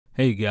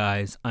Hey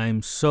guys,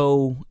 I'm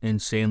so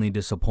insanely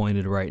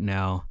disappointed right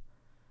now.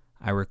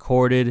 I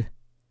recorded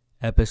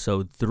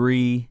episode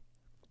 3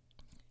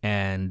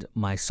 and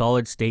my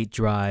solid state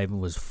drive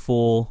was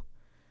full,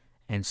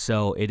 and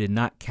so it did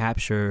not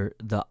capture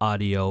the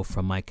audio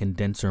from my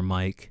condenser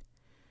mic.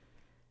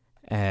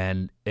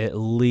 And at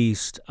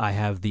least I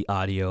have the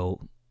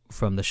audio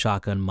from the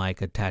shotgun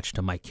mic attached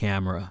to my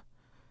camera.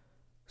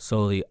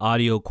 So the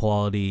audio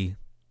quality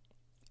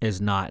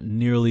is not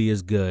nearly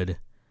as good.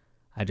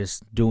 I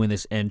just doing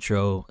this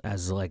intro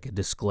as like a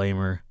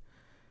disclaimer.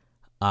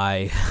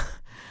 I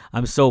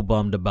I'm so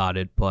bummed about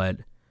it, but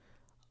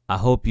I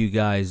hope you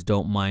guys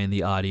don't mind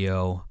the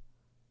audio.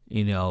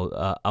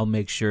 I'll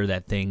make sure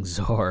that things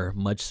are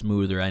much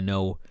smoother. I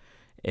know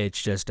it's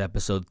just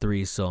episode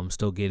 3, so I'm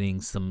still getting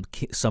some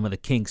of the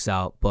kinks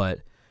out,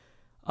 but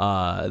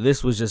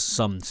this was just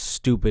some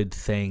stupid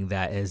thing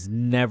that has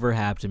never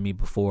happened to me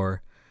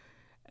before.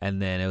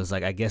 And then it was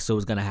like, I guess it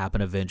was going to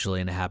happen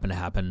eventually, and it happened to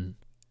happen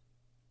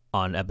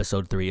on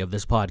episode 3 of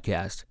this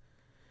podcast.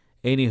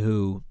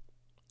 Anywho,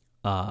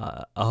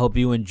 I hope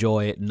you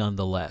enjoy it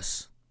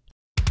nonetheless.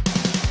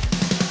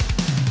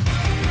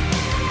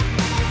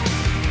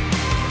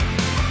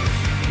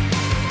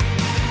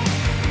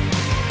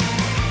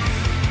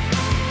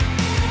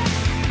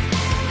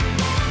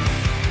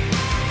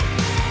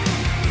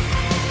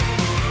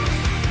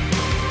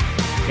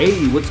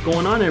 Hey, what's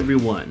going on,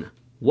 everyone?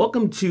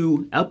 Welcome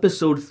to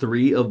episode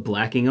 3 of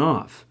Blacking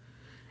Off.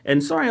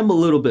 And sorry I'm a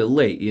little bit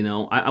late,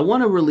 I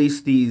want to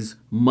release these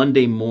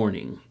Monday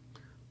morning,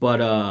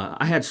 but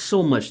I had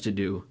so much to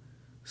do.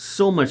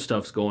 So much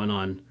stuff's going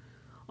on.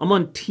 I'm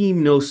on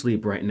team no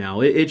sleep right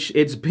now.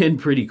 It's been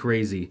pretty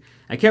crazy.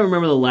 I can't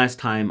remember the last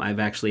time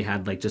I've actually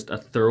had like just a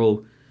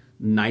thorough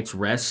night's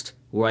rest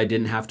where I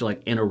didn't have to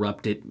like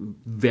interrupt it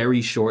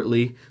very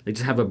shortly. Like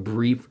just have a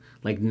brief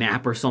like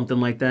nap or something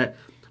like that.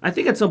 I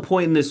think at some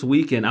point in this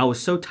weekend I was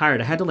so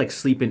tired I had to like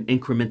sleep in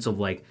increments of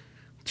like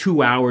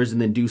 2 hours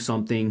and then do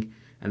something,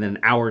 and then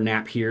an hour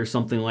nap here,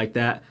 something like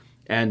that.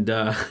 And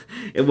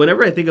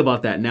whenever I think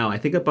about that now, I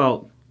think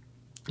about,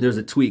 there's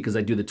a tweet, because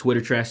I do the Twitter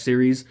trash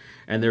series,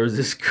 and there was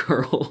this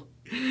girl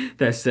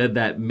that said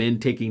that men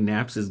taking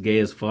naps is gay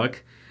as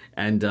fuck.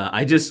 And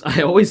I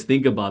always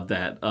think about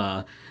that,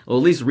 well, at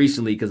least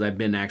recently, because I've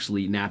been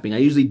actually napping. I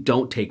usually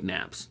don't take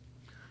naps,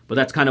 but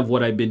that's kind of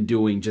what I've been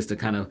doing just to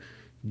kind of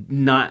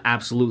not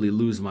absolutely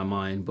lose my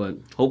mind. But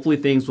hopefully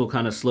things will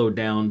kind of slow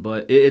down,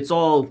 but it's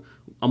all,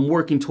 I'm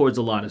working towards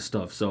a lot of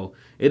stuff, so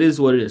it is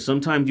what it is.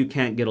 Sometimes you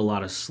can't get a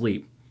lot of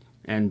sleep,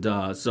 and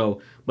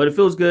but it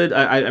feels good.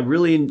 I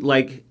really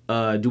like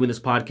doing this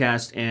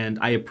podcast, and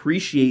I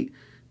appreciate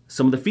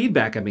some of the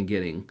feedback I've been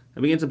getting. I've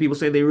been getting some people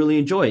say they really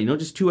enjoy it.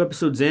 Just 2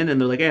 episodes in, and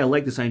they're like, hey, I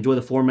like this, I enjoy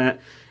the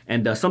format.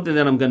 And something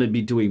that I'm going to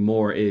be doing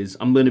more is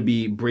I'm going to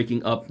be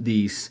breaking up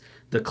the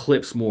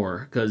clips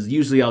more, because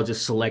usually I'll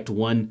just select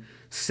one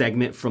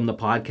segment from the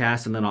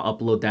podcast, and then I'll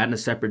upload that in a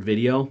separate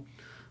video.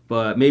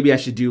 But maybe I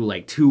should do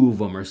like 2 of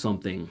them or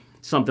something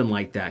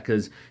like that.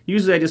 Because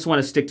usually I just want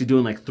to stick to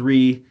doing like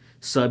 3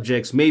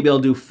 subjects. Maybe I'll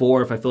do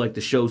 4 if I feel like the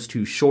show's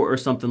too short or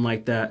something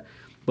like that.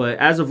 But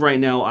as of right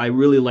now, I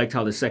really liked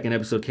how the second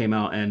episode came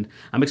out. And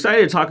I'm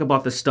excited to talk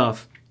about the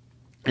stuff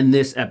in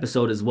this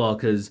episode as well.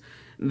 Because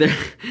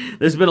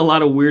there's been a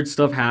lot of weird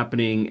stuff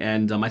happening.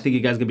 And I think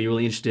you guys are going to be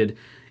really interested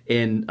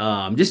in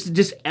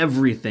just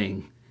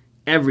everything.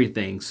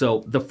 Everything.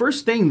 So the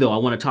first thing, though, I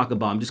want to talk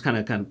about, I'm just kind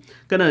of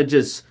gonna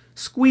just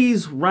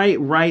squeeze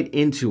right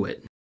into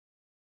it.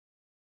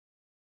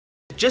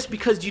 Just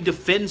because you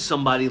defend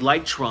somebody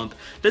like Trump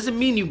doesn't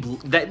mean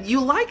that you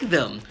like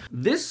them.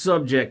 This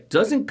subject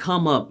doesn't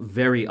come up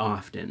very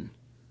often,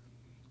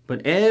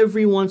 but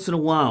every once in a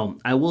while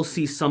I will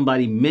see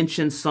somebody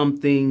mention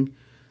something,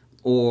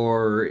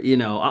 or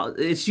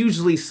it's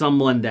usually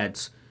someone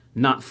that's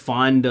not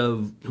fond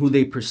of who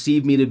they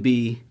perceive me to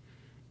be,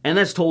 and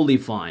that's totally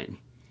fine.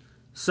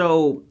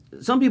 So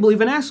some people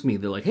even ask me,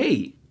 they're like,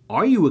 hey,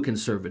 are you a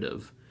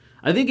conservative?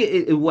 I think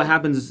what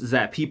happens is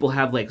that people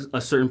have like a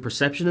certain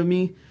perception of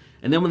me,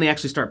 and then when they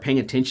actually start paying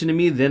attention to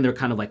me, then they're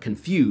kind of like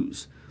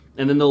confused.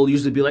 And then they'll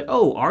usually be like,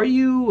 oh, are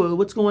you?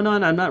 What's going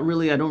on? I don't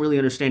really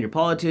understand your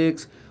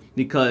politics,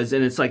 and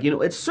it's like,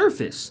 it's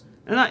surface.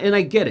 And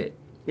I get it.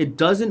 It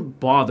doesn't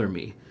bother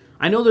me.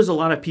 I know there's a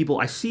lot of people,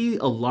 I see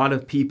a lot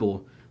of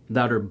people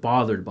that are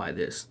bothered by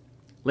this.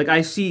 Like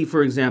I see,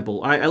 for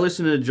example, I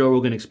listen to the Joe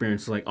Rogan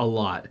Experience like a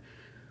lot,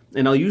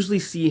 and I'll usually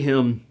see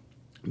him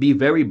be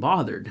very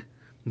bothered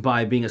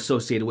by being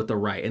associated with the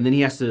right. And then he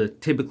has to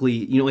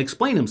typically,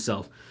 explain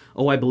himself.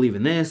 Oh, I believe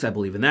in this, I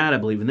believe in that, I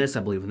believe in this,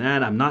 I believe in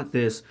that, I'm not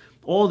this,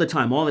 all the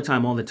time.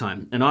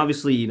 And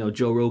obviously,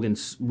 Joe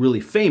Rogan's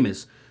really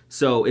famous,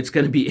 so it's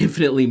going to be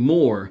infinitely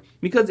more,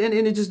 because, and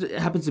it just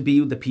happens to be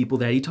the people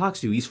that he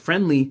talks to. He's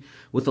friendly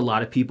with a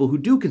lot of people who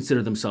do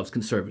consider themselves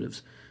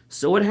conservatives.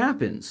 So it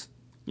happens.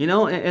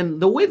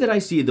 And the way that I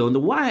see it, though, and the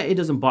why it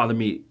doesn't bother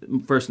me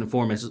first and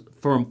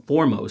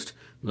foremost,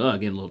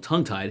 getting a little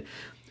tongue-tied,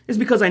 is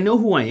because I know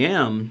who I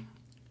am,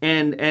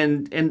 and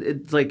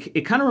it's like,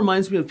 it kind of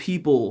reminds me of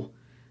people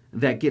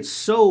that get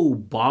so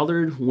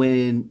bothered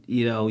when,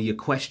 you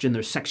question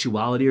their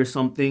sexuality or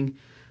something,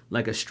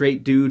 like a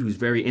straight dude who's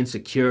very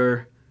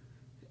insecure,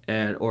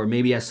 or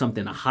maybe has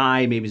something to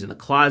hide, maybe he's in the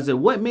closet,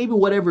 maybe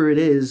whatever it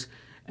is.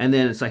 And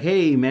then it's like,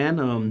 hey,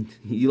 man,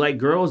 you like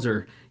girls,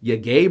 or you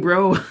gay,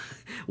 bro?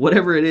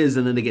 Whatever it is.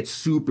 And then they get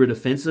super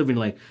defensive and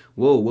like,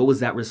 whoa, what was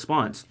that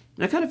response?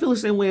 And I kind of feel the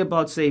same way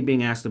about, say,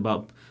 being asked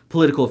about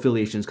political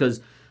affiliations,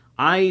 because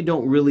I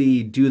don't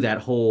really do that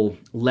whole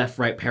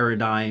left-right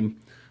paradigm,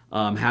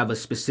 have a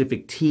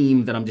specific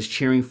team that I'm just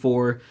cheering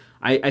for.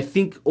 I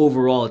think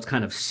overall it's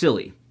kind of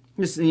silly.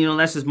 That's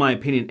just my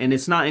opinion. And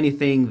it's not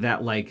anything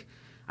that like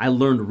I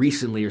learned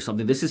recently or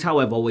something. This is how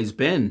I've always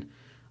been.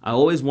 I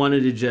always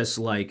wanted to just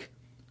like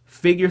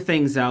figure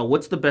things out.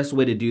 What's the best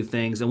way to do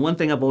things? And one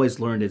thing I've always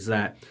learned is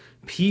that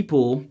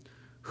people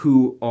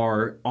who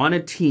are on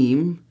a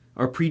team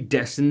are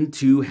predestined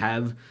to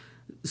have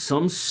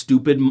some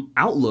stupid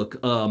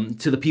outlook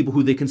to the people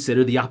who they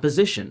consider the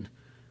opposition.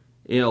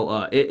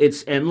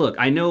 And look,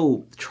 I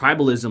know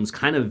tribalism's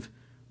kind of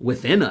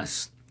within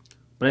us,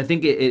 but I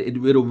think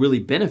it'll really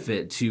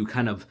benefit to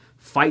kind of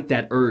fight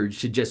that urge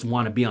to just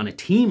want to be on a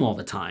team all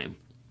the time.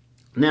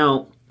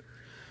 Now,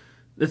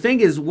 the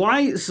thing is, why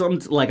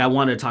I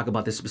wanted to talk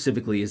about this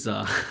specifically is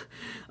I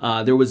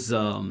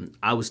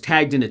was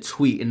tagged in a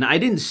tweet, and I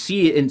didn't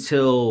see it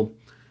until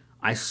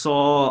I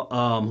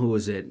saw, who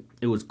was it?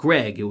 It was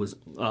Greg. It was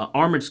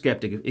Armored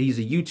Skeptic. He's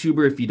a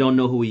YouTuber, if you don't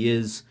know who he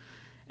is.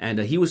 And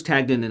he was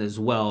tagged in it as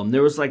well. And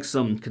there was like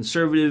some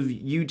conservative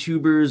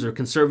YouTubers or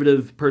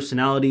conservative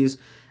personalities.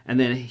 And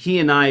then he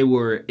and I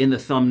were in the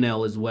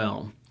thumbnail as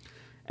well.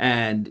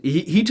 And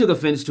he took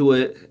offense to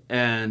it.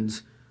 And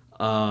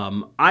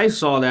I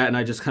saw that and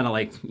I just kind of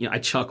like, I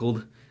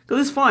chuckled.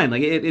 Because it's fine.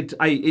 Like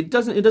it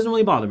doesn't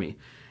really bother me.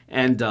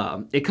 And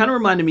it kind of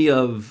reminded me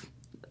of,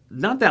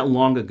 not that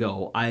long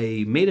ago,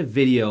 I made a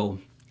video.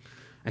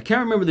 I can't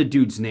remember the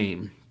dude's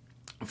name.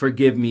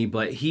 Forgive me,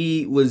 but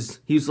he was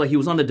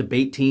on the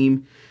debate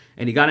team,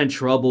 and he got in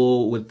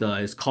trouble with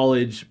his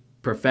college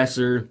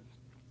professor.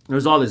 There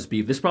was all this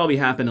beef. This probably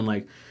happened in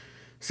like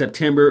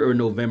September or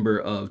November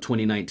of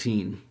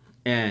 2019,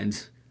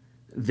 and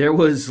there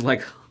was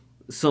like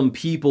some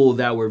people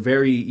that were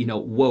very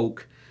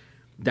woke,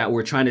 that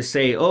were trying to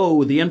say,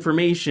 oh, the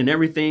information,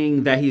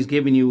 everything that he's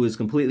giving you is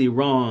completely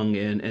wrong,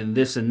 and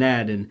this and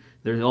that, and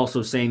they're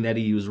also saying that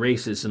he was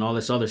racist and all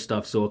this other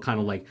stuff. So it kind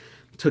of like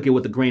took it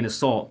with a grain of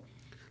salt.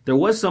 There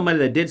was somebody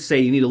that did say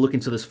you need to look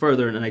into this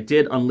further, and I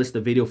did unlist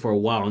the video for a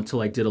while until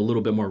I did a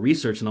little bit more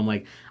research, and I'm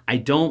like, I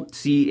don't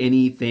see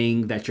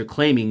anything that you're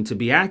claiming to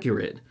be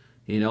accurate.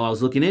 I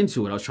was looking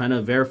into it. I was trying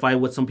to verify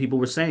what some people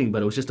were saying,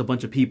 but it was just a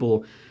bunch of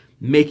people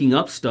making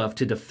up stuff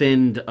to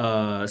defend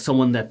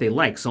someone that they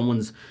like,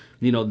 someone's,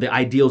 the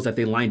ideals that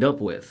they lined up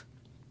with.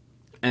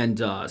 And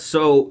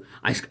so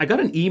I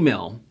got an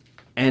email,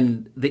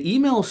 and the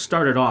email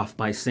started off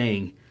by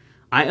saying,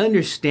 I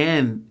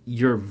understand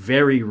you're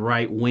very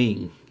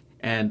right-wing.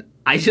 And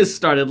I just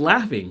started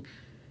laughing.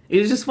 It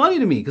was just funny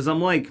to me because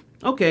I'm like,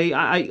 okay,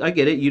 I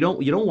get it. You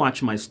don't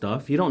watch my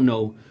stuff. You don't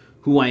know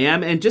who I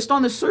am. And just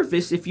on the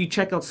surface, if you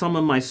check out some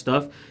of my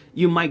stuff,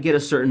 you might get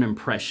a certain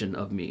impression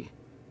of me.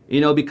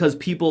 Because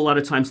people a lot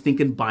of times think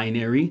in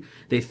binary.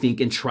 They think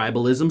in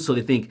tribalism. So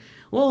they think,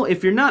 well,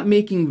 if you're not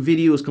making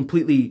videos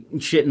completely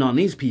shitting on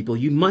these people,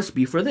 you must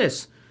be for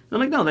this. And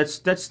I'm like, no,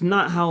 that's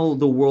not how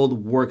the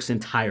world works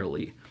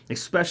entirely.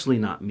 Especially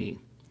not me.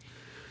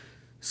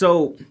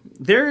 So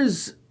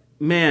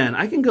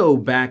I can go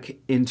back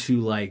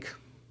into like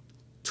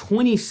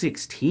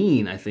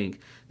 2016, I think.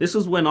 This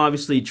was when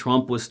obviously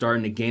Trump was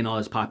starting to gain all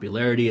his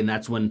popularity, and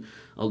that's when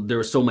there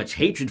was so much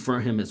hatred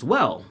for him as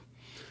well.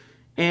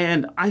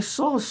 And I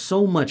saw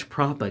so much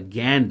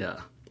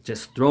propaganda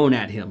just thrown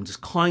at him,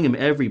 just calling him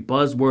every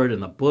buzzword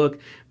in the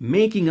book,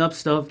 making up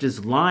stuff,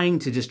 just lying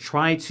to just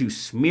try to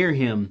smear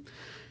him.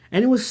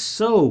 And it was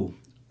so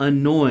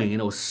annoying,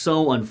 and it was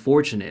so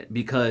unfortunate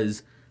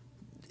because,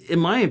 in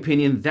my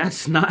opinion,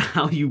 that's not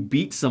how you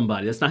beat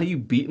somebody. That's not how you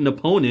beat an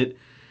opponent.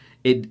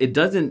 It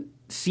doesn't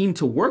seem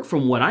to work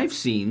from what I've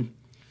seen.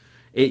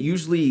 It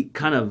usually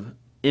kind of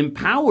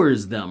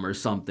empowers them or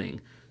something.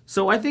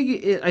 So I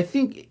think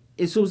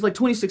it was like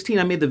 2016.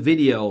 I made the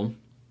video.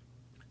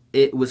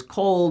 It was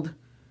called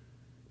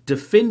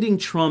 "Defending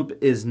Trump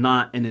is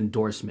not an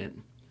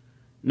endorsement."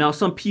 Now,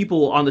 some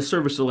people on the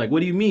surface are like, "What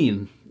do you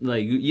mean?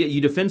 Like,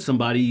 you defend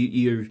somebody,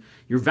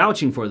 you're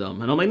vouching for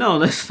them?" And I'm like, no,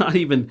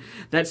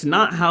 that's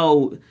not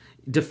how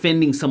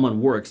defending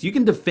someone works. You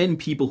can defend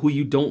people who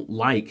you don't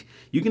like.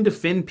 You can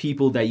defend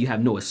people that you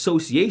have no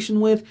association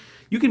with.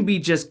 You can be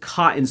just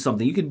caught in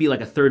something. You could be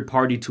like a third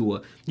party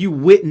to you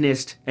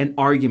witnessed an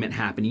argument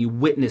happen. You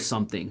witnessed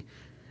something.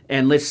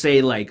 And let's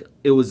say like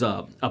it was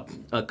a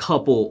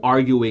couple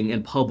arguing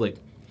in public,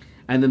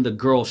 and then the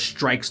girl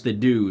strikes the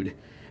dude.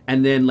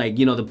 And then, like,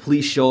 the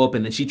police show up,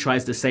 and then she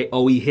tries to say,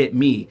 oh, he hit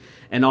me.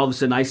 And all of a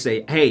sudden I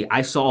say, hey,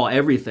 I saw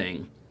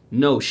everything.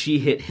 No, she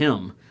hit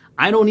him.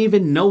 I don't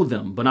even know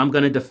them, but I'm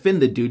going to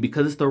defend the dude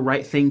because it's the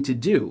right thing to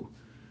do.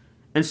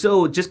 And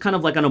so just kind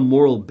of like on a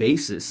moral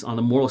basis, on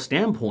a moral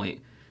standpoint,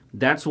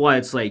 That's why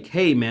it's like,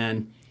 hey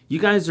man, you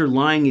guys are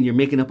lying and you're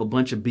making up a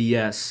bunch of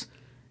BS,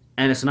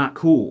 and it's not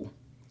cool.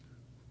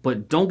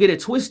 But don't get it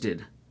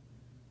twisted.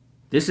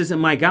 This isn't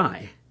my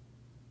guy.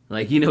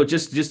 Like,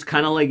 just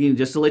kind of like,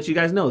 just to let you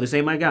guys know, this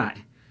ain't my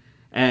guy.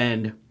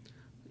 And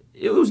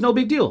it was no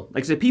big deal.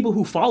 Like I said, people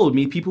who followed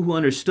me, people who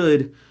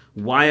understood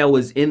why I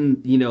was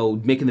in,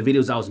 making the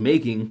videos I was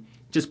making,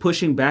 just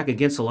pushing back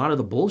against a lot of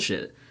the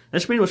bullshit.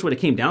 That's pretty much what it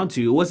came down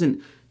to. It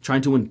wasn't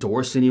trying to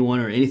endorse anyone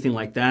or anything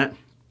like that.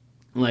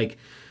 Like,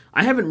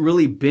 I haven't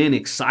really been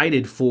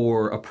excited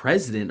for a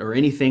president or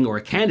anything or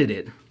a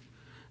candidate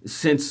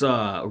since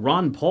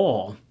Ron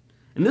Paul.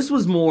 And this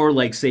was more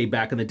like, say,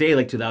 back in the day,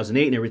 like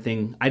 2008 and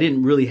everything. I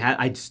didn't really have,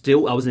 I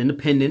was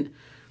independent.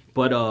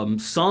 But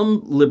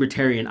some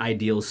libertarian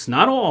ideals,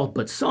 not all,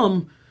 but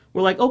some,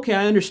 were like, okay,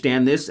 I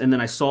understand this. And then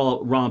I saw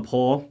Ron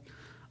Paul.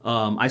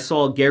 I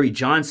saw Gary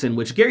Johnson,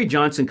 which Gary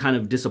Johnson kind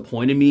of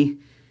disappointed me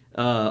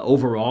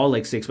overall,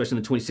 like, say, especially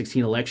in the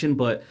 2016 election.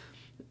 But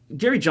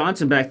Gary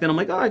Johnson back then, I'm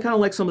like, oh, I kind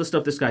of like some of the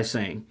stuff this guy's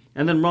saying.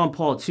 And then Ron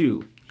Paul,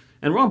 too.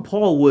 And Ron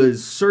Paul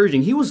was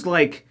surging. He was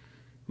like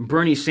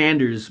Bernie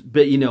Sanders,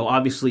 but,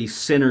 obviously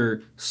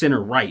center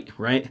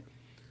right?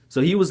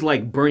 So he was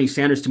like Bernie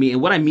Sanders to me.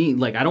 And what I mean,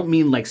 like, I don't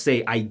mean like,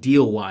 say,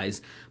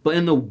 ideal-wise, but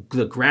in the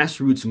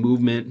grassroots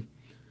movement,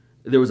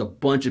 there was a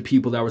bunch of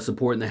people that were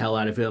supporting the hell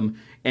out of him.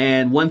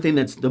 And one thing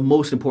that's the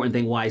most important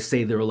thing why I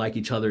say they were like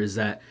each other is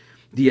that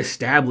the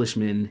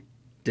establishment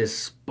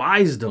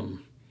despised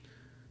him.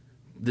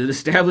 The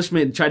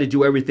establishment tried to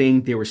do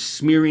everything. They were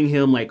smearing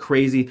him like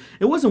crazy.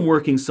 It wasn't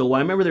working so well. I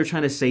remember they were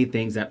trying to say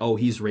things that, oh,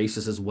 he's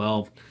racist as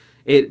well.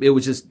 It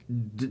was just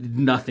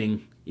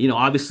nothing.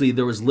 Obviously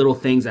there was little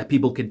things that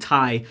people could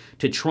tie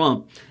to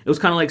Trump. It was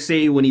kind of like,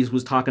 say, when he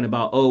was talking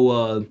about,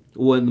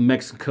 when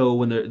Mexico,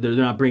 when they're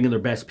not bringing their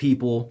best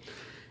people.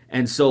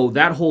 And so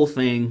that whole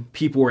thing,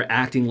 people were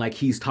acting like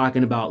he's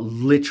talking about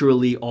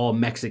literally all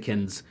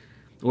Mexicans.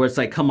 Where it's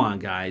like, come on,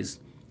 guys.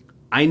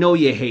 I know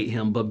you hate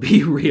him, but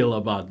be real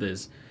about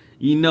this.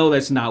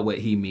 That's not what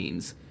he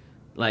means.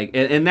 Like,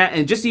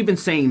 and just even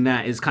saying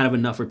that is kind of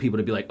enough for people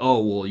to be like,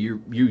 oh, well, you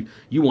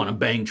want to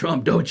bang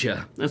Trump, don't you?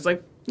 And it's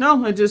like,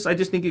 no, I just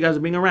think you guys are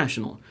being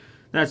irrational.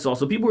 That's all.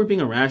 So people were being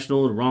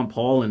irrational to Ron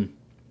Paul, and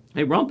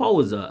hey, Ron Paul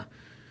was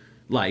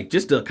like,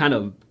 just to kind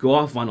of go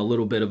off on a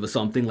little bit of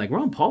something, like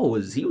Ron Paul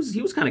was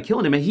kind of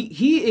killing him, and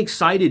he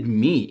excited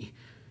me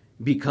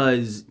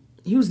because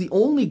he was the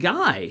only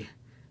guy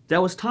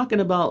that was talking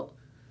about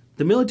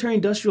the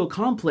military-industrial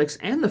complex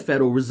and the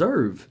Federal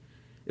Reserve.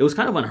 It was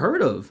kind of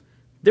unheard of.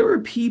 There were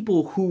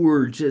people who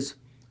were just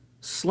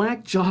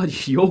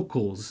slack-jawed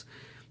yokels,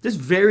 just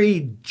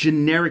very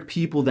generic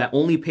people that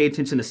only pay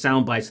attention to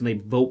sound bites and they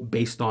vote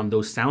based on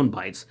those sound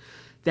bites,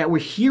 that were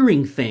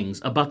hearing things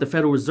about the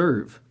Federal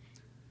Reserve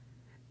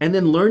and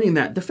then learning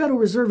that the Federal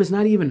Reserve is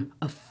not even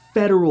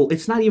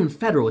it's not even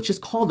federal. It's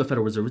just called the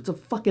Federal Reserve. It's a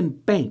fucking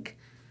bank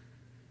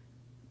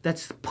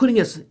that's putting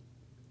us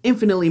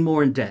infinitely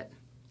more in debt.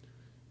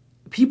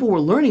 People were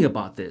learning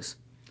about this.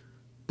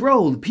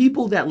 Bro,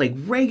 people that, like,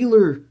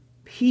 regular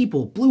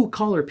people,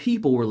 blue-collar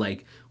people were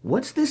like,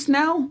 what's this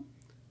now?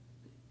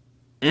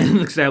 And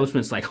the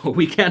establishment's like, oh,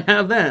 we can't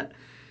have that.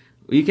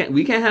 We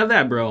can't have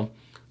that, bro.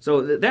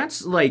 So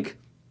that's, like,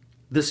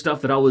 the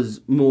stuff that I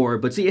was more...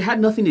 But see, it had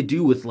nothing to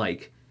do with,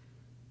 like,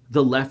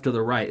 the left or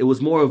the right. It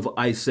was more of,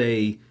 I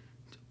say,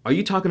 are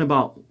you talking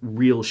about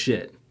real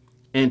shit?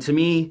 And to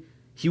me,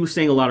 he was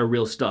saying a lot of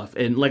real stuff.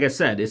 And like I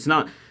said, it's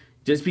not...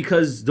 Just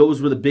because those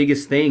were the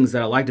biggest things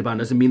that I liked about him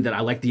doesn't mean that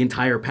I like the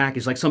entire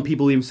package. Like, some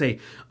people even say,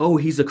 oh,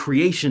 he's a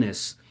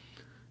creationist.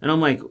 And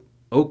I'm like,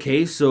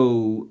 okay,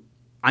 so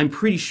I'm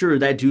pretty sure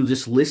that dude,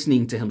 just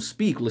listening to him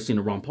speak, listening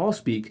to Ron Paul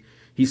speak,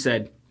 he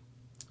said,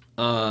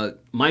 my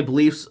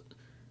beliefs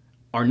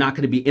are not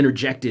going to be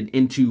interjected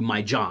into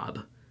my job.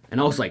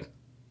 And I was like,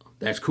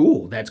 that's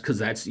cool. That's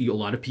because a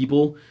lot of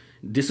people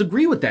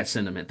disagree with that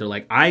sentiment. They're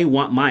like, I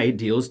want my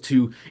ideals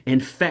to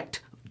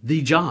infect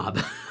the job.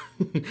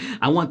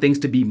 I want things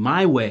to be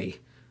my way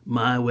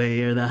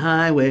or the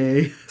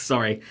highway.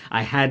 Sorry,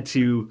 I had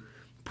to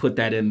put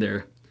that in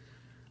there.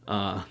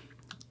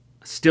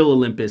 Still a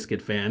Limp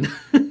Bizkit fan.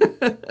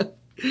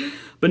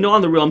 But no,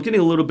 on the real, I'm getting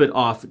a little bit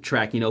off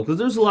track, because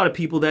there's a lot of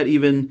people that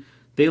even,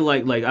 they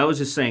like I was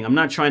just saying, I'm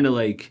not trying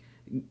to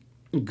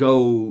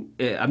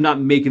I'm not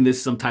making this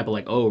some type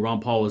of oh,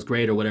 Ron Paul was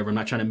great or whatever. I'm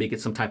not trying to make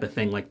it some type of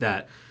thing like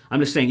that. I'm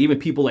just saying, even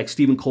people like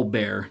Stephen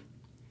Colbert,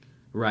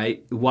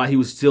 right? While he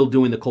was still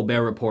doing the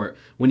Colbert Report,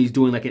 when he's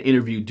doing an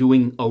interview,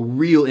 doing a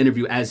real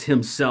interview as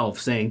himself,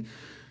 saying,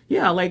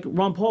 yeah, I like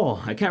Ron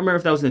Paul. I can't remember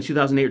if that was in the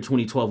 2008 or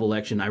 2012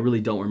 election. I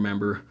really don't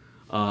remember.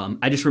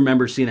 I just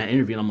remember seeing that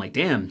interview and I'm like,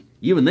 damn,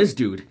 even this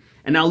dude.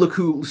 And now look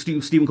who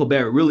Stephen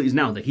Colbert really is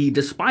now, that he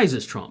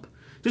despises Trump.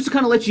 Just to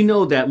kind of let you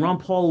know that Ron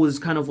Paul was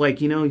kind of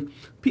like, a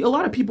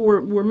lot of people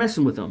were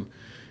messing with him.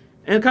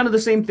 And kind of the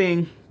same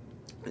thing,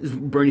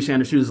 Bernie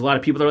Sanders too. There's a lot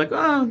of people that are like,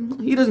 oh,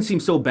 he doesn't seem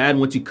so bad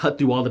once you cut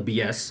through all the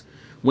BS,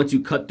 once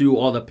you cut through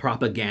all the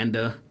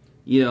propaganda,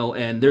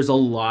 and there's a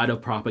lot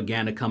of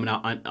propaganda coming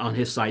out on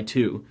his side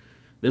too.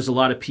 There's a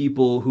lot of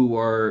people who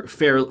are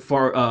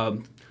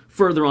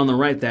further on the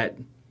right that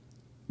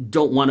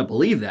don't want to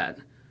believe that.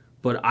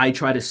 But I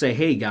try to say,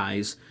 hey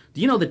guys,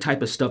 do you know the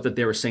type of stuff that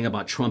they were saying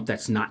about Trump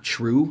that's not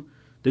true?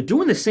 They're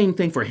doing the same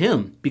thing for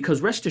him,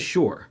 because rest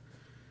assured,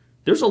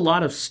 there's a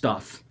lot of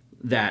stuff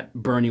that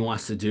Bernie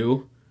wants to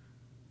do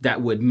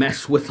that would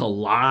mess with a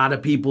lot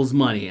of people's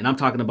money. And I'm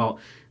talking about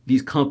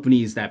these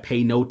companies that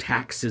pay no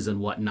taxes and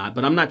whatnot,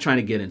 but I'm not trying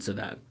to get into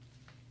that.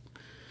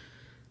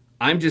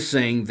 I'm just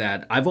saying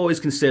that I've always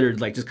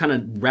considered, like, just kind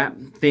of wrap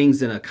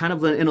things in a kind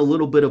of in a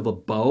little bit of a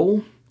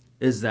bow,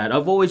 is that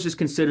I've always just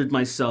considered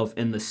myself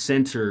in the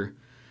center,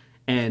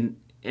 and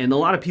a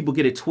lot of people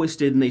get it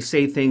twisted and they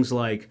say things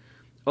like,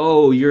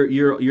 oh,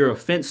 you're a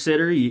fence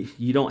sitter,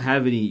 you don't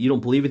have any, you don't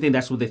believe anything.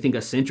 That's what they think a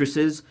centrist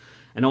is.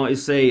 And I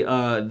always say,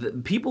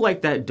 people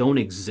like that don't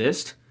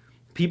exist.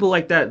 People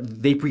like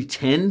that, they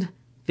pretend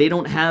they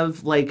don't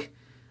have like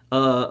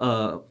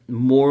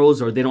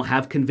morals, or they don't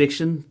have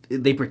conviction.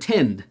 They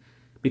pretend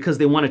because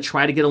they want to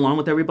try to get along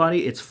with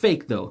everybody. It's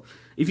fake though.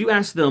 If you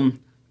ask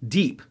them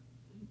deep,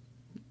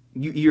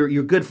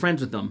 you're good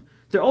friends with them,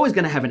 they're always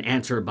going to have an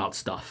answer about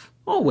stuff.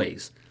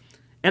 Always.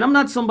 And I'm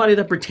not somebody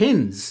that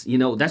pretends,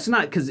 that's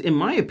not, because in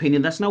my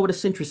opinion, that's not what a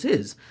centrist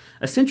is.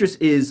 A centrist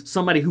is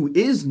somebody who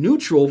is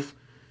neutral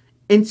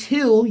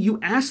until you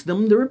ask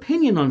them their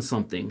opinion on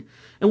something.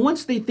 And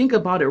once they think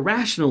about it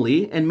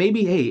rationally, and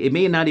maybe, hey, it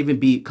may not even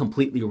be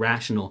completely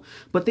rational,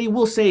 but they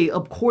will say,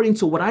 according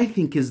to what I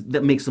think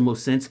that makes the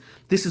most sense,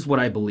 this is what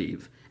I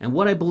believe. And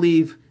what I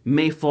believe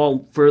may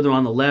fall further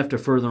on the left or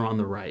further on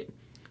the right.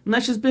 And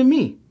that's just been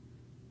me.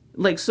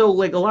 Like a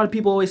lot of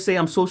people always say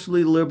I'm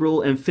socially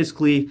liberal and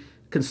fiscally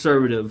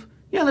conservative.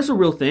 Yeah, that's a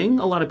real thing.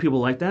 A lot of people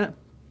like that.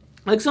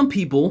 Like some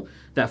people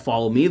that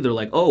follow me, they're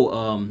like,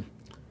 oh,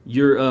 what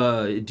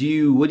do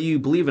you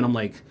believe in? I'm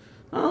like,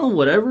 oh,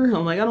 whatever.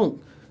 I'm like,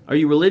 are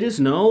you religious?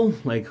 No.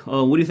 Like,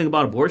 what do you think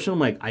about abortion? I'm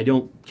like, I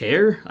don't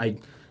care.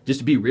 Just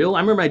to be real, I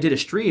remember I did a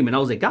stream and I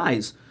was like,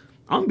 guys,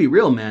 I'm gonna be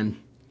real, man.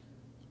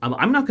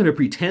 I'm not gonna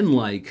pretend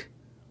like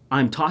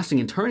I'm tossing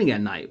and turning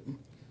at night,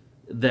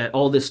 that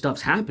all this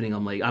stuff's happening.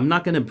 I'm like, I'm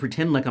not gonna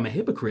pretend like I'm a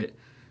hypocrite,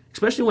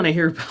 especially when I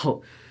hear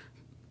about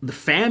the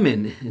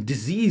famine,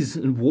 disease,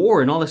 and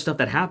war, and all the stuff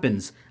that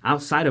happens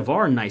outside of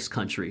our nice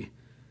country.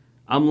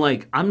 I'm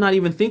like, I'm not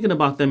even thinking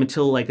about them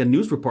until like a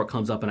news report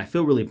comes up and I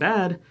feel really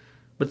bad.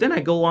 But then I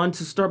go on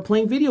to start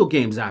playing video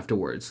games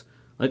afterwards.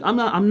 Like,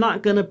 I'm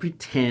not gonna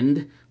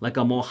pretend like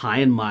I'm all high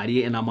and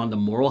mighty and I'm on the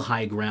moral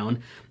high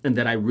ground and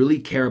that I really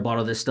care about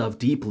all this stuff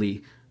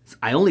deeply.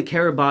 I only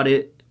care about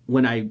it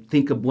when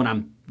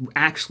I'm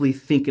actually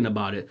thinking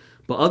about it.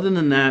 But other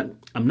than that,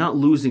 I'm not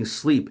losing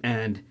sleep,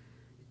 and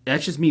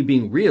that's just me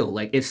being real.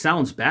 Like, it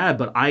sounds bad,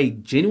 but I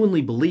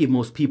genuinely believe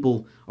most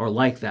people are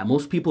like that.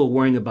 Most people are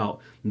worrying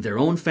about their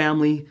own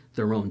family,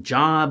 their own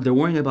job. They're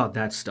worrying about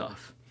that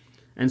stuff.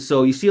 And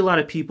so you see a lot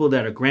of people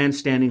that are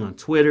grandstanding on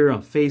Twitter,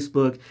 on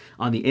Facebook,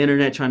 on the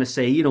internet, trying to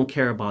say, you don't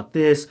care about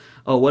this.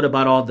 Oh, what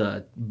about all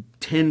the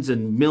tens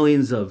and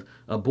millions of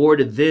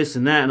aborted this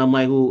and that? And I'm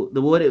like, well,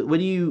 what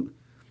do you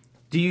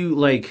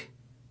like,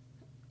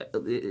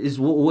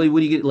 what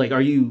do you get? Like,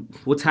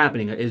 what's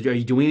happening? Are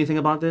you doing anything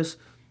about this?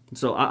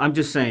 So I'm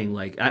just saying,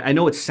 like, I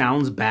know it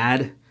sounds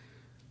bad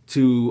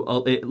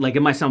to,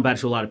 it might sound bad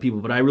to a lot of people,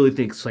 but I really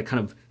think it's like,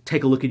 kind of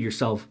take a look at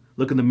yourself,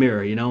 look in the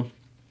mirror,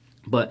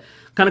 But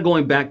kind of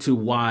going back to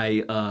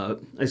why,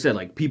 I said,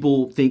 like,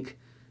 people think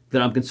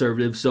that I'm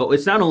conservative. So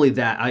it's not only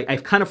that,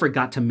 I've kind of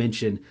forgot to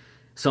mention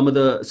some of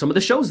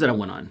the shows that I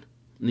went on.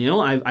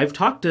 I've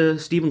talked to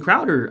Steven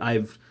Crowder.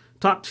 I've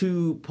talked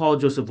to Paul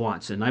Joseph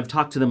Watson. I've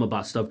talked to them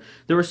about stuff.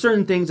 There were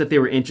certain things that they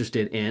were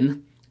interested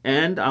in,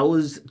 and I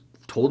was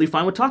totally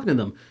fine with talking to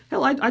them.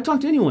 Hell, I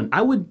talk to anyone.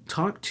 I would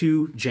talk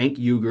to Cenk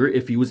Uygur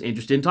if he was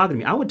interested in talking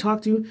to me. I would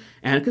talk to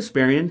Anna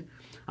Kasparian.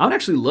 I would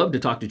actually love to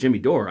talk to Jimmy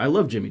Dore. I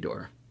love Jimmy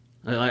Dore.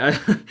 I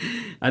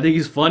think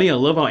he's funny. I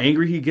love how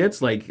angry he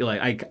gets. I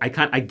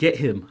get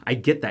him. I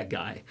get that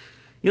guy.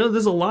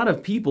 There's a lot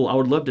of people I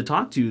would love to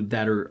talk to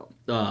that are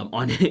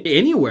on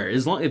anywhere.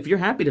 If you're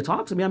happy to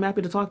talk to me, I'm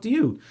happy to talk to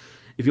you.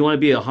 If you want to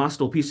be a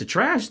hostile piece of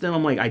trash, then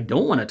I'm like, I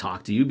don't want to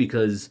talk to you,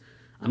 because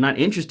I'm not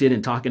interested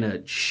in talking to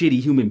shitty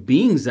human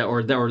beings that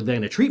are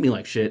going to treat me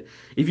like shit.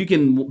 If you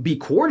can be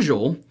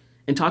cordial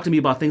and talk to me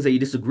about things that you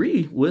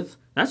disagree with,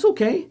 that's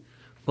okay.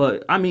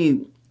 But I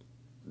mean,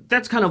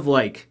 that's kind of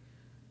like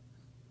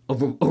a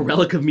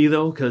relic of me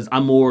though, because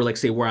I'm more like,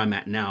 say, where I'm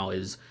at now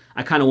is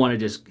I kind of want to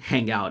just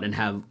hang out and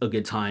have a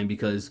good time,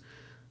 because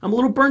I'm a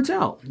little burnt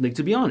out. Like,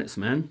 to be honest,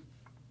 man,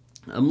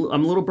 I'm a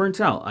little burnt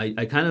out. I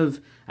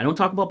don't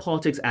talk about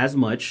politics as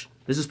much.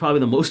 This is probably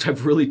the most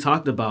I've really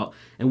talked about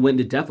and went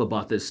into depth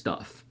about this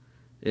stuff,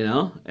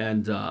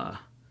 and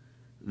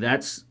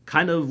that's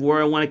kind of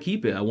where I want to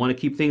keep it. I want to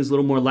keep things a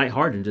little more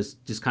lighthearted and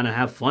just kind of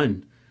have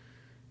fun.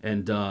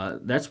 And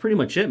that's pretty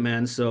much it,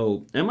 man.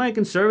 So am I a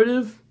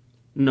conservative?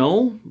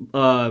 No.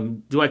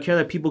 Do I care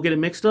that people get it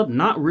mixed up?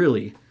 Not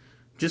really.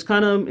 Just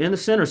kind of in the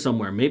center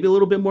somewhere. Maybe a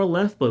little bit more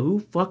left, but who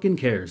fucking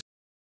cares?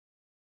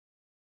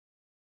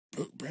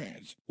 Poop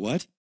pants.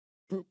 What?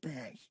 Poop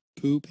pants.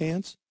 poo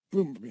pants?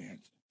 Poop my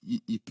pants.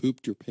 You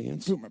pooped your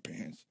pants? Poop my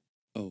pants.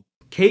 Oh.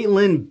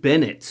 Kaitlin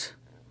Bennett,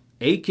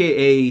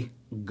 aka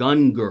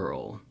Gun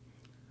Girl.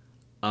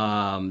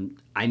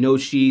 I know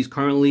she's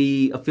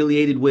currently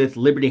affiliated with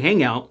Liberty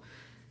Hangout,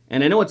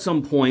 and I know at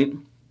some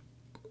point,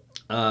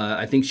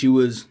 I think she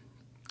was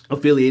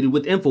affiliated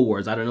with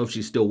InfoWars. I don't know if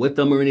she's still with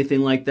them or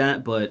anything like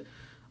that, but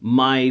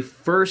the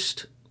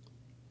first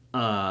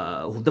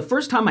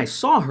time I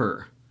saw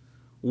her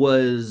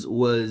was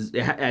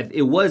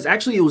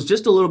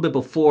just a little bit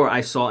before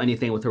I saw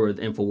anything with her with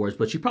InfoWars,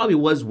 but she probably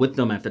was with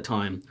them at the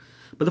time.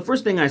 But the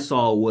first thing I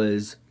saw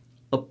was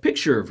a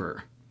picture of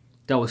her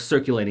that was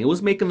circulating. It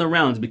was making the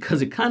rounds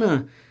because it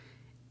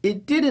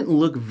didn't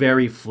look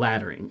very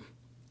flattering.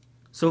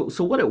 So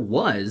what it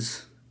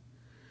was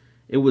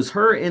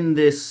her in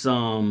this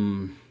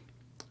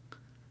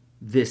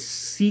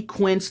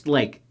sequenced,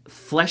 like,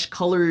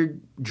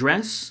 flesh-colored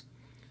dress,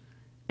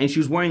 and she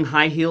was wearing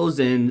high heels,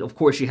 and of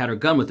course she had her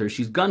gun with her.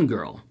 She's Gun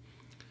Girl.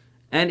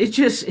 And it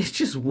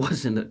just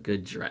wasn't a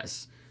good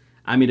dress.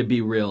 I mean, to be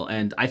real.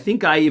 And I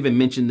think I even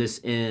mentioned this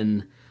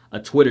in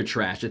a Twitter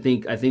trash. I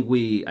think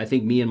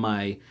me and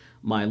my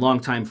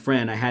longtime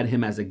friend, I had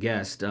him as a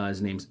guest.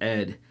 His name's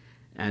Ed.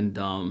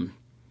 And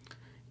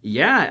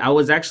yeah, I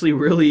was actually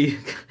really,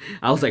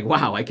 I was like,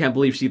 wow, I can't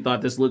believe she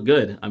thought this looked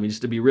good. I mean,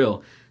 just to be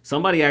real.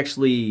 Somebody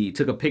actually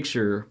took a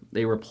picture.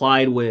 They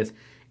replied with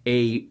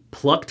a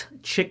plucked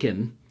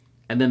chicken,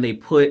 and then they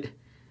put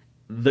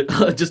they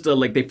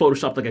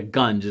photoshopped like a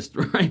gun just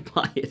right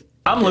by it.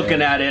 I'm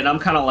looking at it, and I'm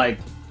kind of like,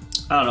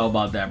 I don't know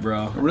about that,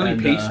 bro. Really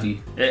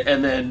pasty.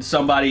 And then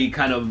somebody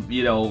kind of,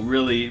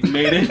 really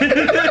made it.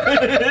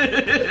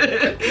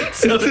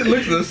 Since it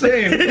looks the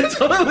same. It's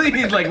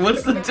totally like,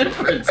 what's the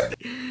difference?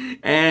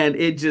 And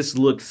it just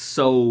looks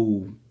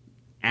so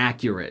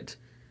accurate.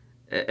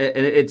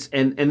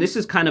 And this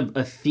is kind of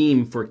a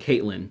theme for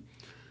Kaitlin.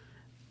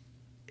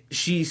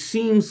 She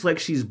seems like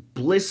she's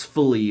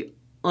blissfully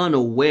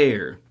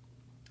unaware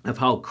of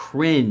how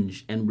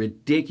cringe and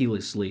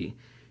ridiculously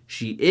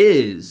she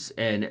is,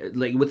 and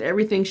like with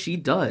everything she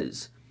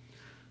does.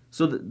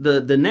 So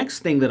the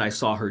next thing that I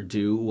saw her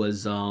do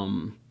was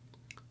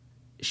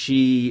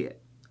she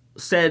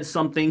said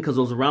something, because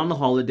it was around the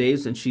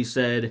holidays, and she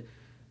said,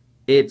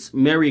 "It's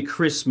Merry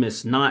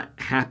Christmas, not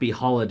Happy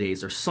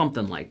Holidays," or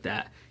something like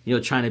that.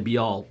 Trying to be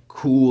all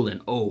cool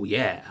and, oh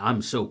yeah,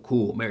 I'm so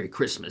cool, Merry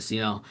Christmas,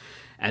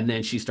 And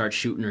then she starts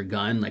shooting her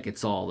gun like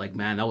it's all like,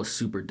 man, that was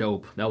super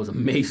dope. That was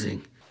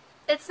amazing.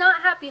 It's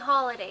not Happy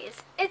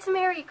Holidays. It's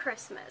Merry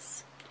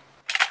Christmas.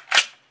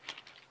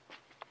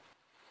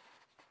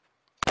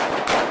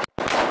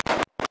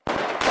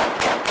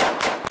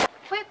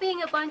 Quit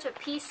being a bunch of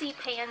PC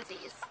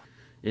pansies.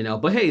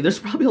 But hey, there's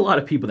probably a lot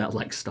of people that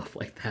like stuff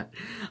like that.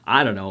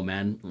 I don't know,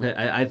 man.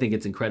 I think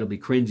it's incredibly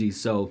cringy.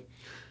 So,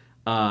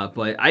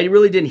 but I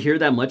really didn't hear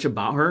that much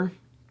about her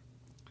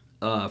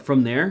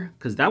from there,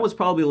 because that was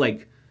probably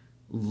like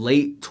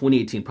late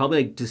 2018,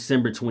 probably like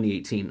December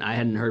 2018. I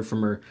hadn't heard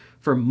from her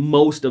for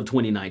most of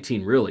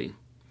 2019, really.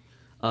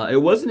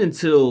 It wasn't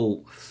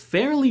until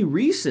fairly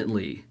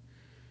recently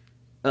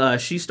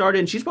she started,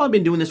 and she's probably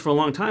been doing this for a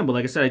long time, but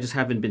like I said, I just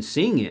haven't been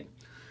seeing it.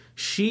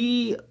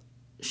 She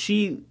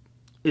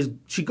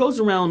goes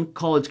around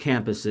college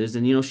campuses,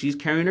 and she's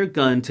carrying her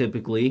gun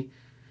typically,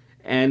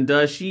 and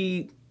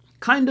she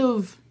kind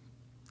of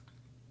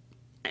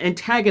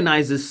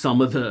antagonizes some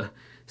of the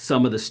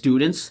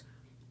students,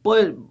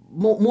 but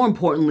more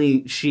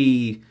importantly,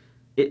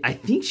 I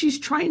think she's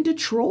trying to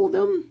troll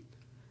them,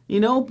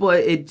 but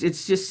it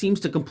just seems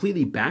to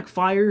completely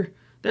backfire.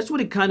 That's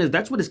what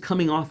is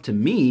coming off to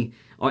me,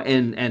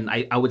 and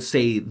I would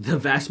say the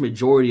vast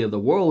majority of the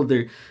world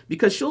there,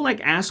 because she'll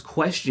like ask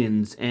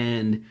questions,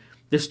 and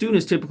the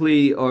students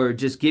typically are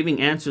just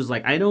giving answers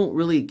like, I don't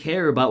really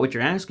care about what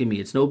you're asking me.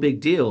 It's no big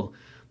deal.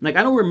 Like,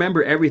 I don't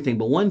remember everything,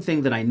 but one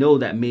thing that I know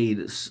that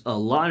made a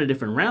lot of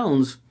different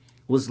rounds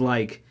was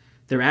like,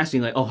 they're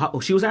asking like,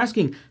 she was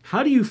asking,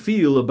 how do you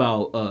feel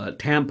about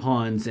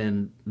tampons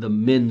and the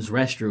men's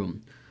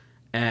restroom?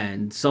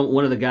 And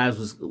one of the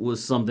guys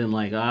was something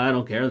like, I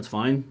don't care, that's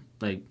fine.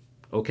 Like,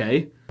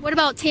 okay. What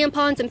about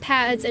tampons and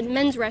pads and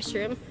men's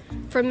restroom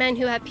for men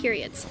who have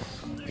periods?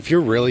 If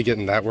you're really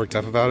getting that worked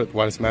up about it,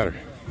 why does it matter?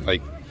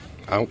 Like,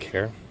 I don't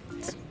care.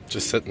 It's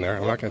just sitting there.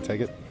 I'm not going to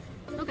take it.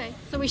 Okay,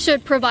 so we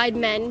should provide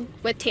men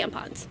with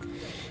tampons.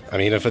 I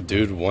mean, if a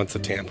dude wants a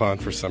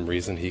tampon for some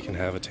reason, he can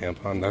have a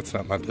tampon. That's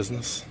not my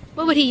business.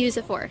 What would he use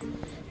it for?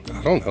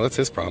 I don't know. That's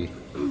his problem.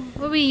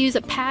 What would he use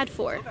a pad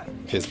for?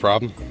 His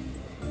problem.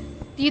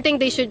 Do you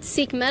think they should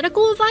seek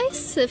medical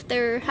advice if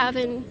they're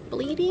having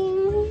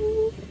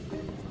bleeding?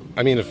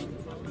 I mean, if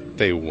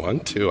they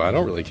want to, I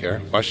don't really care.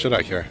 Why should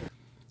I care?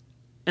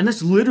 And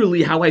that's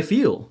literally how I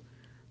feel.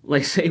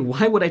 Like, say,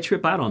 why would I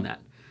trip out on that?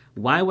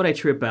 Why would I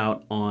trip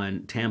out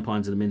on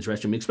tampons in the men's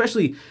restroom?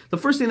 Especially, the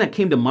first thing that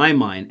came to my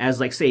mind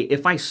as, like, say,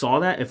 if I saw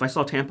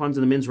tampons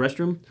in the men's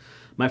restroom,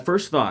 my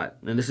first thought,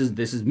 and this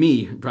is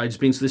me, probably just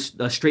being this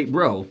straight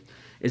bro,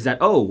 is that,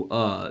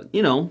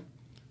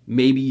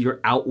 maybe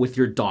you're out with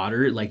your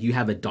daughter, like you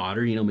have a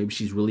daughter, maybe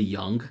she's really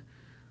young,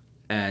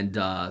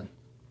 and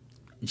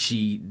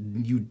she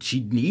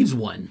needs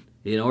one,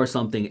 you know, or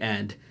something,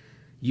 and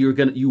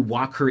you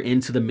walk her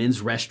into the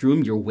men's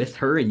restroom, you're with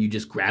her, and you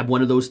just grab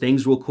one of those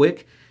things real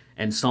quick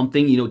and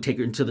something, you know, take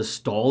her into the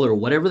stall or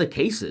whatever the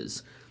case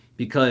is,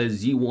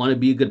 because you want to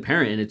be a good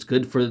parent and it's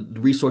good for the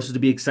resources to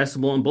be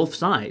accessible on both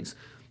sides.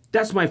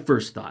 That's my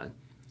first thought.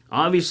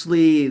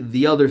 Obviously,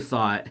 the other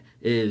thought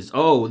is,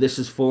 oh, this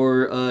is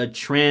for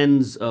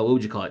trans, what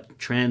would you call it?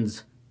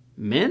 Trans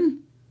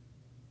men?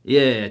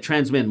 Yeah,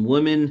 trans men.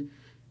 Women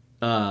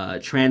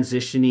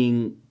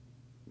transitioning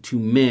to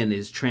men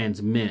is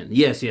trans men.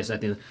 Yes, I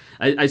think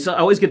I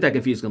always get that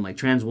confused. I'm like,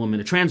 trans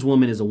woman. A trans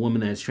woman is a woman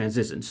that has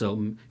transitioned.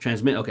 So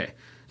trans men. Okay,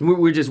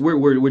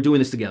 we're doing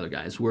this together,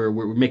 guys. We're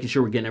making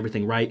sure we're getting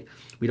everything right.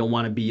 We don't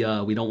want to be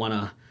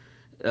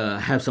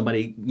have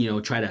somebody, you know,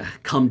 try to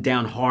come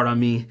down hard on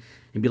me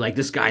and be like,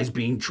 this guy's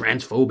being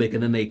transphobic,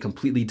 and then they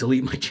completely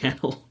delete my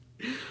channel.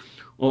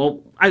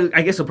 Well,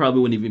 I guess I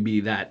probably wouldn't even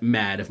be that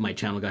mad if my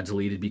channel got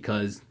deleted,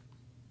 because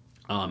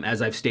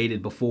as I've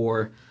stated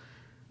before,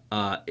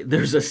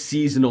 there's a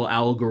seasonal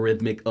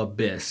algorithmic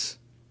abyss,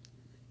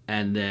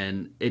 and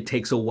then it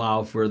takes a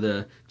while for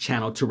the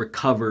channel to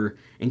recover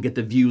and get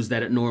the views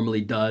that it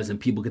normally does, and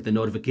people get the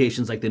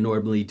notifications like they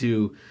normally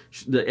do,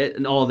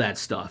 and all that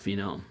stuff, you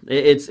know.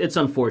 It's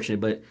unfortunate,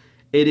 but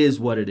it is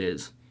what it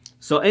is.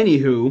 So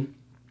anywho,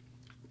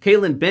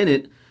 Kaitlin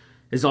Bennett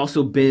has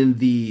also been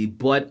the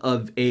butt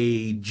of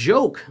a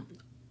joke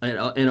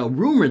and a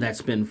rumor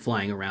that's been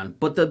flying around.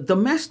 But the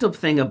messed up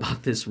thing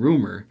about this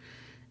rumor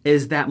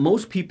is that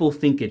most people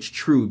think it's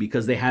true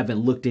because they haven't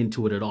looked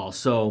into it at all.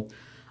 So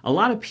a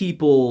lot of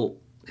people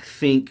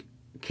think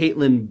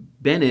Kaitlin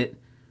Bennett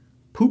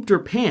pooped her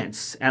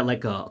pants at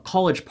like a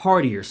college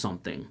party or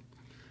something.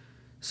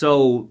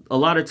 So a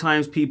lot of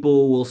times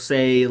people will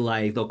say,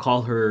 like, they'll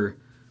call her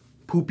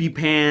Poopy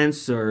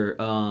Pants or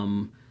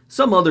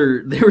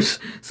there's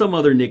some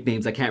other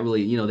nicknames I can't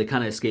really, you know, they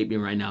kind of escape me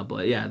right now.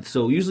 But yeah,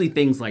 so usually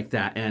things like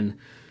that. And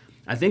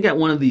I think at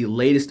one of the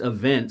latest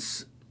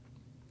events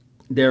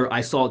there, I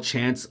saw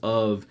chants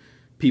of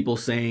people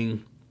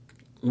saying,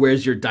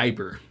 "Where's your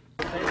diaper?"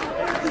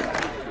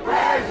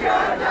 Where's your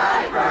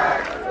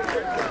diaper?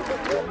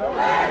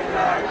 Where's your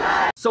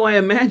diaper? So I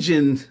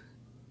imagine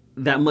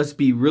that must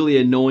be really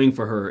annoying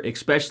for her,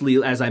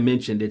 especially as I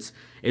mentioned,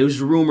 it was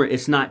a rumor,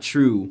 it's not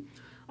true.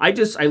 I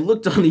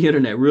looked on the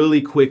internet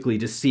really quickly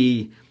to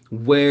see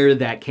where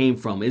that came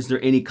from. Is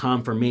there any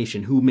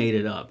confirmation? Who made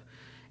it up?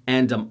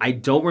 And I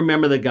don't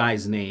remember the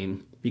guy's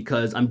name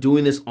because I'm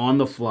doing this on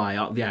the fly.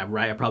 Yeah,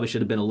 right. I probably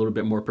should have been a little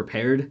bit more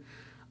prepared.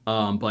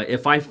 But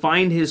if I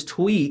find his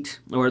tweet,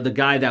 or the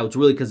guy that was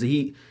really, because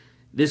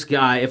this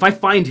guy, if I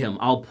find him,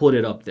 I'll put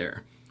it up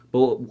there.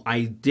 But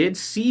I did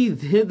see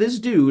this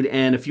dude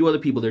and a few other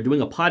people. They're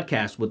doing a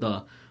podcast with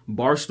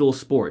Barstool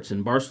Sports,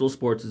 and Barstool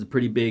Sports is a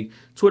pretty big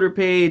Twitter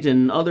page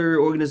and other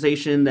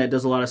organization that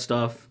does a lot of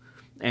stuff.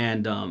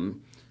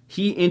 And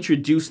he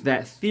introduced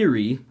that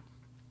theory,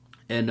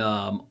 and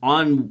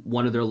on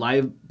one of their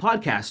live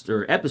podcasts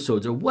or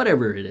episodes or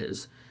whatever it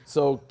is.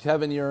 So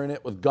Kevin, you're in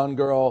it with Gun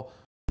Girl.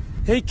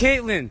 Hey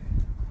Kaitlin,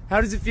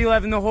 how does it feel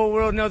having the whole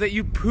world know that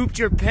you pooped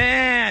your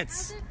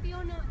pants? How does it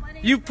feel not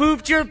letting You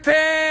pooped your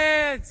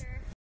pants!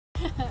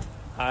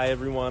 Hi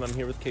everyone, I'm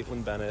here with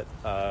Kaitlin Bennett,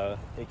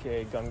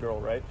 aka Gun Girl,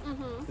 right?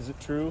 Mm-hmm. Is it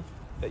true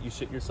that you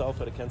shit yourself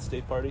at a Kent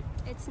State party?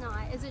 It's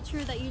not. Is it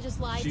true that you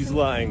just lied? She's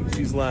lying.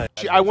 She's lying.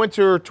 I went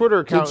to her Twitter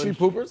account. Did she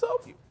poop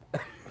herself?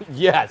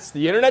 Yes,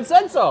 the internet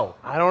said so.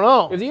 I don't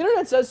know. If the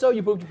internet says so,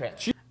 you pooped your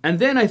pants. And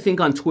then I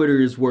think on Twitter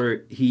is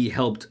where he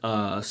helped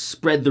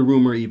spread the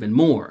rumor even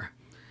more.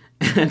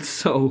 And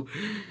so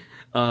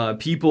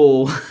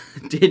people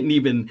didn't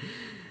even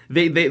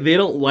they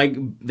don't like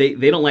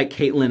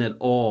Kaitlin at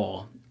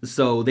all.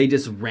 So they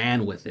just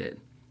ran with it.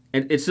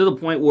 And it's to the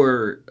point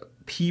where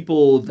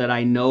people that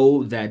I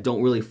know that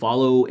don't really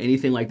follow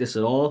anything like this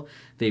at all,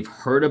 they've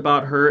heard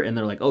about her and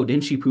they're like, "Oh,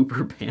 didn't she poop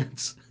her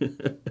pants?"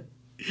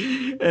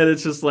 And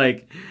it's just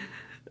like,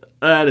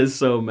 that is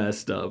so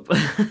messed up.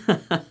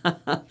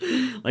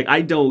 Like,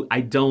 I'm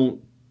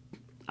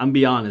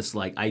be honest,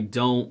 like, I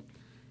don't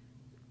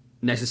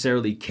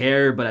necessarily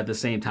care, but at the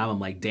same time, I'm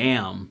like,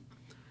 damn,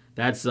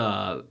 that's,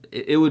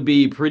 it would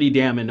be pretty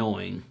damn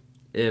annoying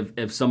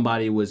if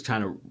somebody was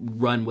trying to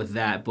run with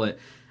that. But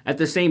at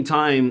the same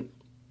time,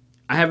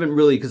 I haven't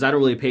really, because I don't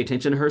really pay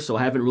attention to her, so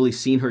I haven't really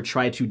seen her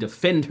try to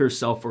defend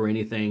herself or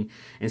anything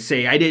and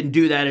say, "I didn't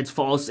do that, it's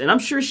false." And I'm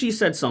sure she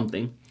said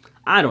something.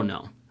 I don't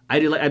know. I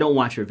don't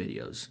watch her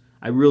videos.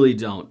 I really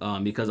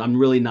don't, because I'm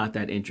really not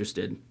that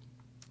interested.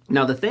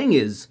 Now, the thing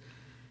is,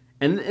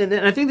 and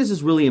I think this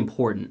is really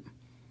important,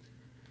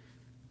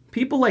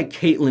 people like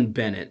Kaitlin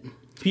Bennett,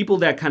 people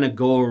that kind of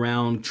go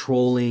around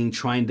trolling,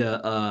 trying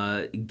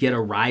to get a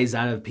rise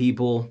out of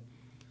people,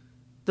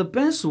 the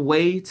best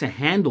way to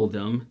handle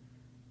them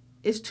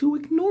is to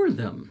ignore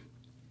them,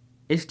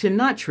 is to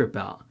not trip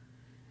out.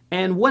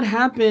 And what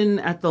happened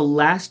at the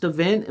last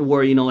event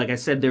where, you know, like I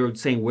said, they were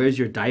saying, "Where's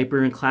your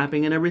diaper?" and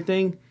clapping and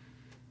everything.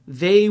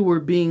 They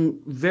were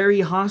being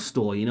very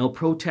hostile, you know,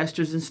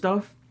 protesters and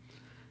stuff.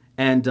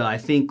 And I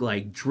think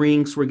like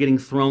drinks were getting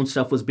thrown,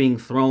 stuff was being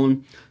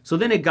thrown. So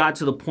then it got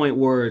to the point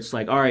where it's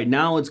like, all right,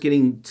 now it's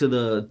getting to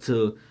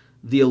the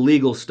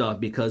illegal stuff,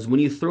 because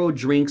when you throw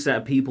drinks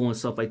at people and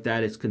stuff like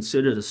that, it's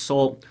considered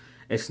assault.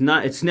 It's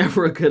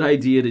never a good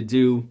idea to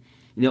do.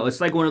 You know,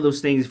 it's like one of those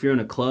things, if you're in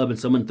a club and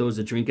someone throws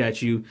a drink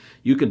at you,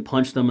 you can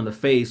punch them in the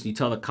face, and you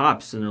tell the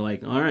cops, and they're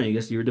like, all right, I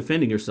guess you're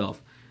defending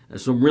yourself.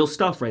 That's some real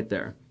stuff right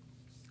there.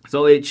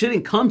 So it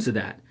shouldn't come to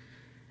that.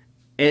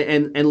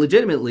 And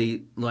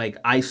legitimately, like,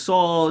 I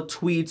saw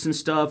tweets and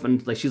stuff,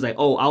 and like she's like,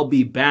 oh, I'll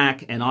be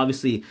back. And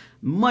obviously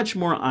much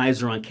more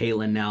eyes are on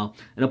Kaitlin now,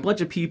 and a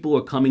bunch of people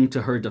are coming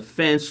to her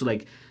defense. So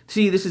like,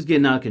 see, this is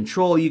getting out of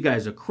control. You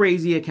guys are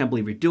crazy. I can't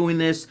believe you're doing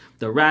this.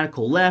 The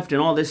radical left and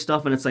all this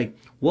stuff. And it's like,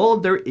 well,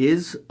 there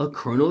is a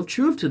kernel of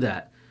truth to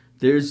that.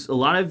 There's a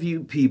lot of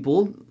you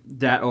people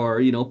that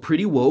are, you know,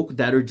 pretty woke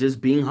that are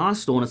just being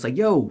hostile. And it's like,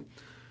 yo,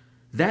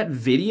 that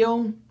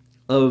video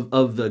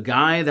of the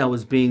guy that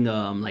was being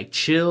like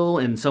chill,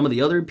 and some of the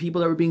other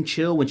people that were being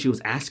chill when she was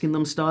asking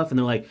them stuff, and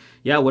they're like,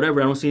 yeah, whatever,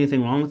 I don't see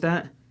anything wrong with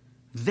that.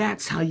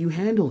 That's how you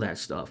handle that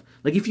stuff.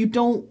 Like, if you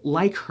don't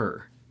like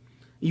her,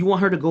 you want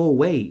her to go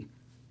away,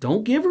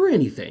 don't give her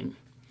anything.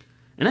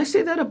 And I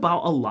say that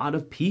about a lot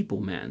of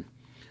people, man.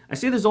 I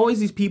say there's always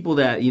these people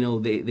that, you know,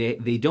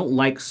 they don't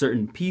like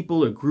certain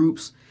people or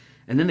groups,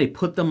 and then they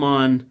put them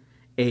on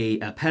a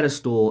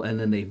pedestal, and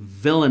then they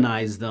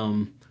villainize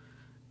them,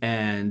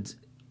 and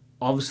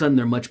all of a sudden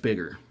they're much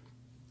bigger.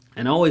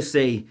 And I always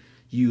say,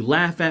 you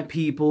laugh at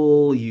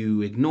people,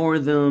 you ignore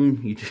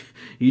them, you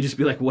just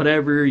be like,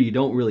 whatever, you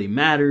don't really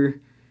matter.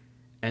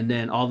 And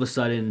then all of a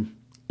sudden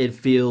it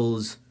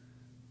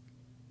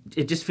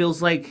just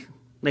feels like,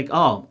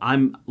 oh,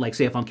 I'm like,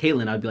 say if I'm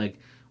Kaitlin, I'd be like,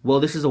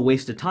 well, this is a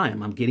waste of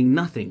time. I'm getting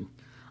nothing.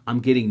 I'm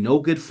getting no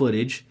good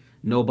footage.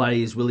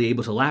 Nobody's really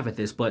able to laugh at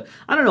this. But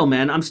I don't know,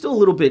 man. I'm still a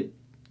little bit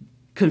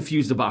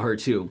confused about her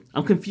too.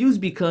 I'm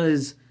confused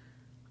because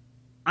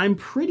I'm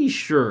pretty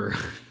sure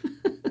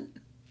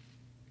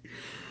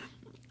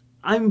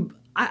I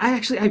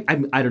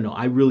don't know.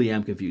 I really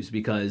am confused,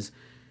 because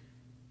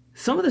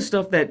some of the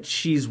stuff that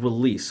she's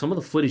released, some of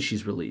the footage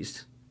she's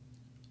released,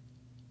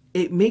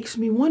 it makes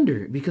me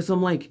wonder, because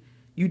I'm like,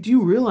 you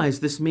do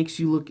realize this makes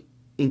you look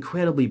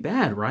incredibly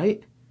bad,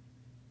 right?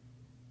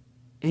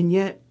 And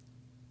yet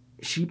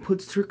she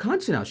puts her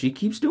content out. She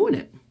keeps doing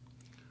it.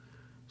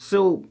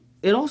 So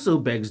it also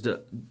begs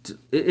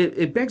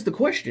it begs the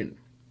question,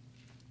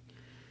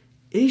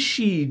 is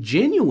she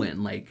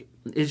genuine? Like,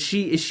 is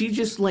she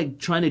just like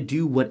trying to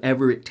do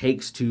whatever it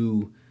takes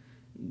to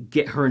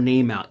get her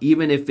name out,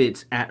 even if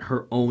it's at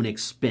her own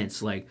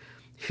expense, like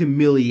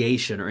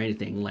humiliation or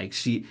anything? Like,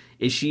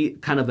 is she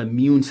kind of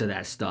immune to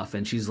that stuff,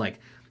 and she's like,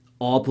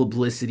 all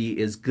publicity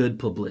is good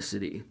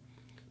publicity?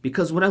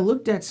 Because when I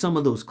looked at some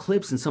of those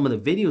clips and some of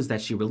the videos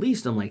that she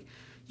released, I'm like,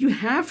 you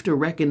have to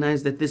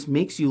recognize that this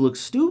makes you look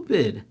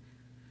stupid.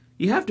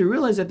 You have to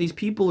realize that these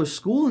people are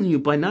schooling you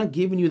by not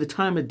giving you the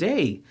time of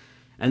day.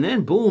 And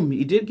then, boom,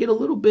 you did get a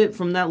little bit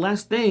from that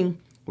last thing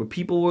where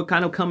people were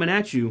kind of coming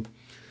at you.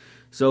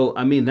 So,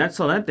 I mean, that's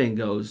how that thing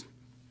goes.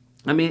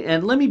 I mean,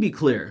 and let me be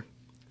clear.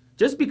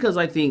 Just because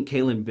I think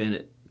Kaitlin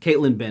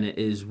Bennett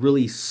is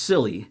really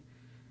silly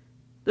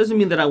doesn't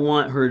mean that I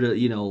want her to,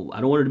 you know,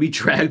 I don't want her to be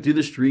dragged through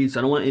the streets.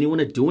 I don't want anyone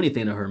to do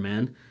anything to her,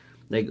 man.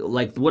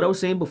 Like what I was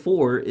saying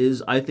before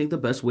is, I think the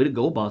best way to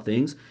go about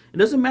things, it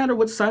doesn't matter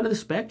what side of the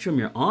spectrum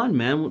you're on,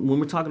 man, when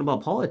we're talking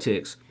about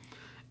politics.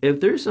 If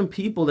there's some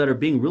people that are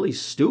being really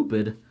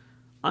stupid,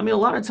 I mean, a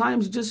lot of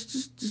times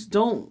just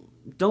don't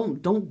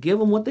give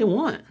them what they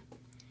want.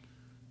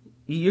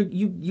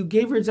 You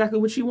gave her exactly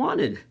what she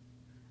wanted.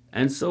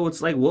 And so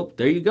it's like, well,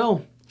 there you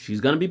go.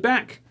 She's going to be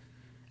back.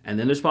 And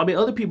then there's probably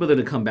other people that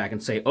will come back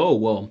and say, oh,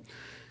 well,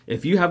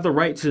 if you have the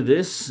right to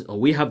this,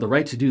 we have the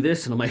right to do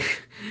this. And I'm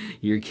like,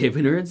 you're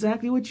giving her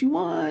exactly what you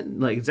want.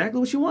 Like, exactly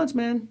what she wants,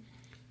 man.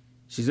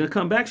 She's going to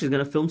come back. She's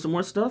going to film some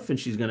more stuff, and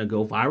she's going to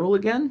go viral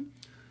again.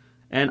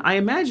 And I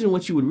imagine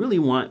what you would really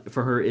want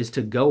for her is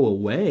to go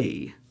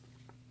away.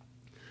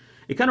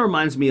 It kind of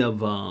reminds me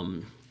of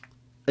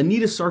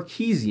Anita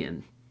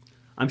Sarkeesian.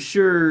 I'm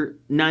sure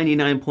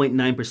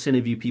 99.9%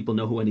 of you people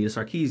know who Anita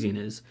Sarkeesian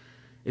is.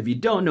 If you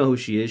don't know who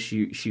she is,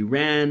 she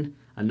ran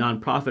a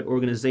nonprofit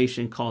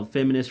organization called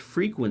Feminist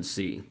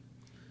Frequency.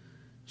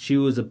 She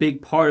was a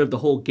big part of the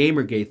whole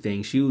Gamergate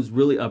thing. She was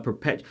really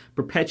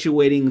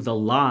perpetuating the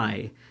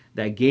lie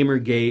that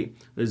Gamergate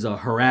is a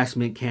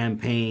harassment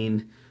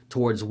campaign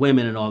towards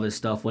women and all this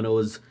stuff, when it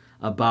was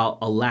about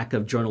a lack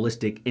of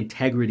journalistic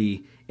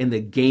integrity in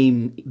the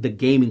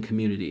gaming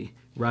community,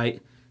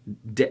 right?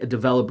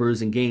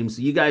 Developers and games.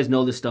 You guys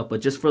know this stuff, but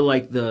just for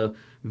like the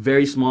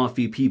very small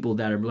few people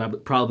that are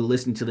probably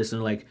listening to this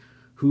and are like,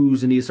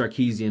 who's Anita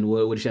Sarkeesian?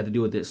 What does she have to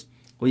do with this?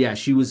 Well, yeah,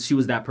 she was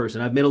that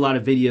person. I've made a lot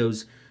of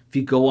videos. If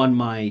you go on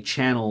my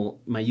channel,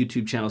 my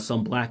YouTube channel,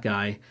 Some Black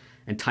Guy,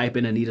 and type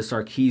in Anita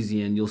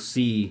Sarkeesian, you'll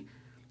see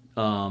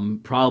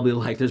probably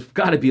like, there's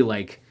got to be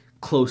like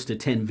close to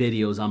 10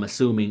 videos, I'm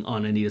assuming,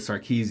 on Anita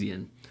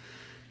Sarkeesian.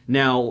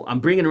 Now, I'm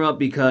bringing her up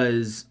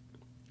because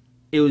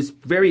it was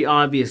very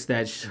obvious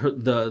that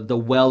the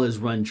well is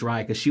run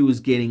dry because she was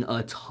getting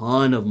a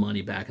ton of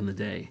money back in the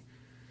day.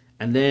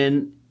 And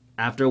then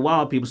after a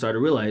while, people started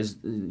to realize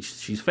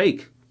she's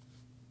fake.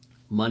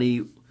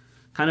 Money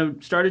kind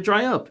of started to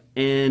dry up,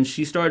 and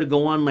she started to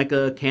go on like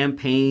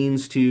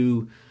campaigns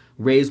to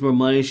raise more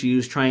money. She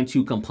was trying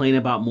to complain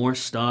about more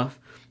stuff,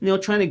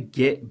 trying to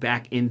get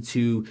back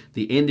into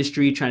the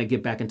industry, trying to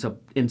get back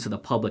into the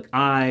public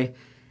eye.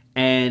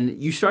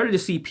 And you started to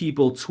see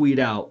people tweet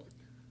out,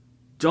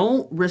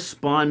 don't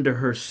respond to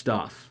her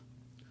stuff.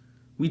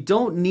 We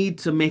don't need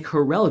to make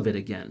her relevant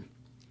again.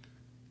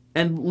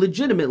 And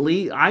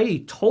legitimately,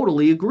 I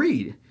totally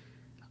agreed.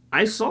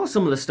 I saw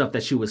some of the stuff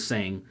that she was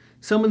saying,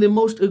 some of the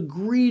most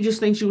egregious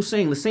things she was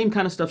saying, the same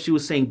kind of stuff she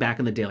was saying back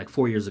in the day, like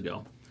 4 years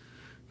ago.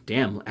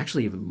 Damn,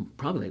 actually even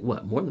probably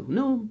like what,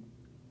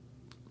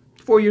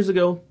 4 years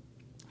ago.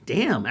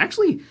 Damn,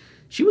 actually,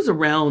 she was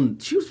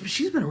around,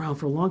 she's been around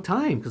for a long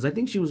time, because I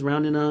think she was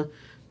around in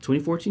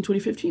 2014,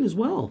 2015 as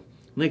well.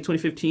 Like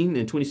 2015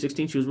 and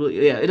 2016, she was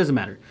really, yeah, it doesn't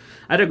matter.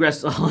 I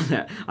digress on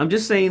that. I'm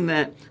just saying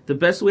that the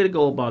best way to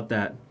go about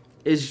that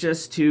is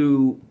just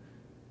to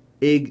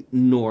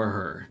ignore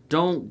her.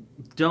 Don't,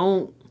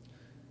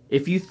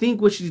 if you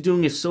think what she's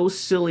doing is so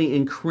silly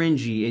and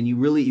cringy and you're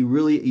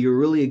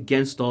really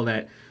against all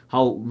that,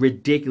 how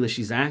ridiculous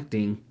she's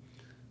acting,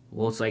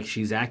 well, it's like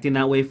she's acting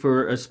that way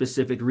for a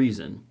specific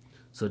reason.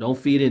 So don't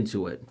feed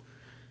into it.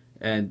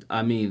 And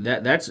I mean,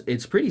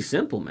 it's pretty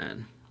simple,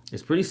 man.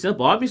 It's pretty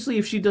simple. Obviously,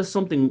 if she does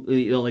something,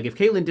 like if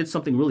Kaitlin did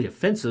something really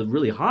offensive,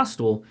 really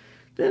hostile,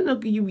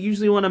 then you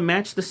usually want to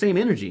match the same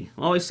energy.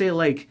 I always say,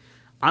 like,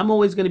 I'm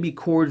always going to be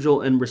cordial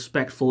and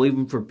respectful,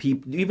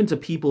 even to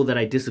people that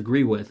I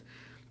disagree with.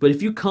 But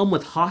if you come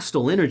with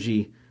hostile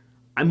energy,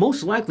 I'm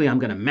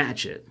going to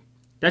match it.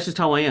 That's just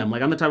how I am.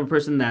 Like, I'm the type of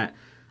person that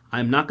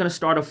I'm not going to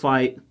start a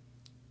fight,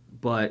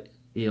 but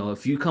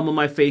if you come in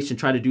my face and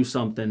try to do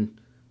something,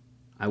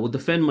 I will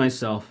defend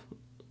myself.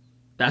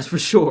 That's for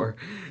sure.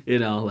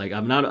 Like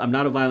I'm not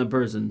a violent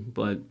person,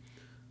 but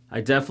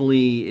I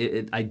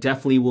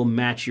definitely will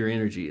match your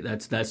energy.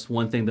 That's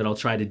one thing that I'll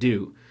try to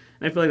do.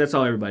 And I feel like that's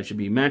how everybody should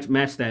be. Match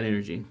that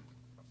energy.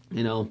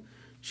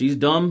 She's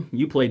dumb,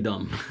 you play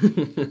dumb.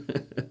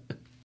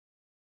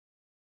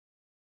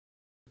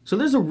 So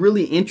there's a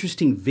really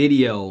interesting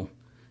video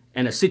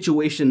and a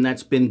situation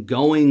that's been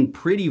going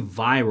pretty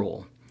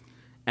viral.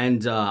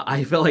 And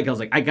I felt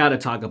like I gotta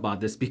talk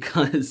about this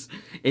because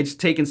it's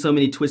taken so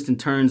many twists and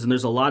turns, and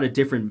there's a lot of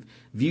different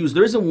views.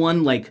 There isn't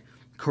one like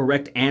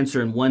correct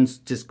answer and one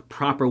just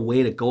proper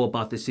way to go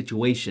about this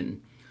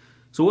situation.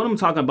 So what I'm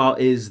talking about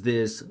is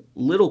this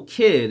little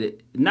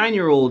kid,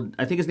 9-year-old,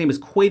 I think his name is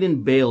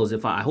Quaden Bayles,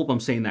 I hope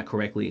I'm saying that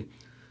correctly.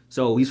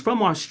 So he's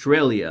from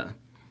Australia,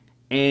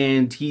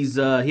 and he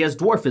has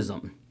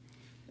dwarfism.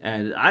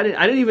 And I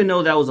didn't even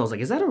know that was. I was like,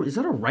 is that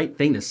a right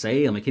thing to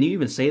say? I'm like, can you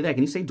even say that?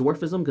 Can you say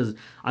dwarfism? Because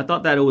I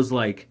thought that it was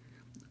like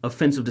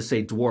offensive to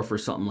say dwarf or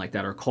something like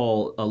that, or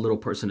call a little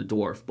person a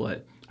dwarf.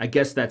 But I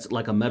guess that's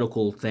like a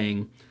medical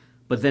thing.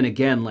 But then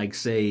again, like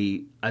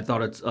I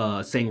thought it's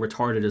saying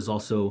retarded is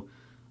also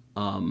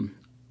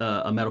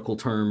a medical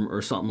term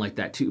or something like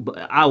that too.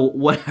 But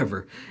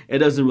whatever, it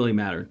doesn't really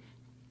matter.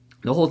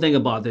 The whole thing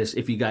about this,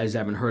 if you guys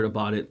haven't heard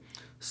about it,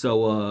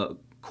 so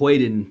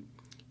Quaden.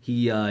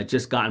 He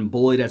just gotten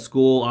bullied at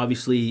school,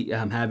 obviously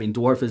having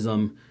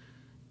dwarfism.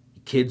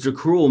 Kids are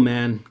cruel,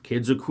 man.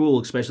 Kids are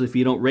cruel, especially if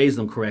you don't raise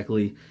them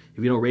correctly.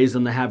 If you don't raise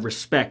them to have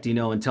respect,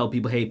 and tell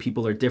people, hey,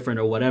 people are different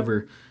or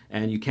whatever,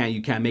 and you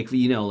can't make,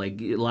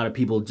 like a lot of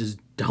people just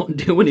don't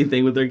do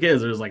anything with their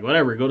kids. They're just like,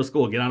 whatever, go to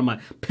school, get out of my,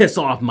 piss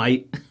off,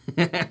 mate.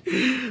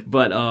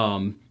 But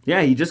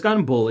yeah, he just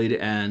gotten bullied,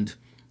 and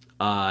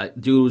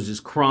dude was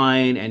just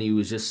crying, and he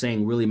was just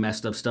saying really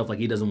messed up stuff, like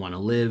he doesn't want to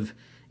live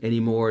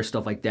anymore,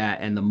 stuff like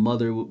that, and the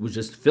mother was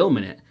just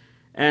filming it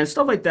and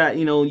stuff like that.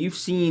 You've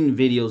seen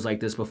videos like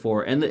this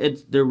before, and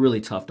they're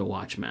really tough to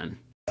watch, man.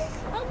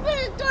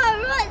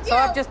 So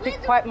I've just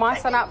picked my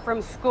son up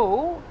from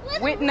school,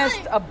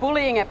 witnessed a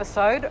bullying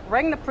episode,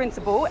 rang the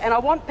principal, and I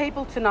want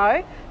people to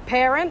know,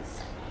 parents,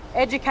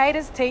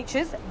 educators,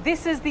 teachers,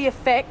 this is the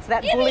effect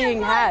that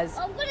bullying has.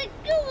 I'm gonna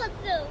do it.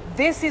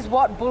 This is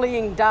what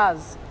bullying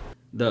does.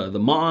 The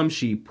mom,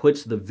 she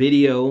puts the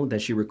video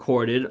that she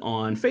recorded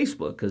on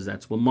Facebook, because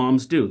that's what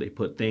moms do. They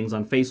put things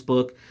on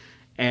Facebook,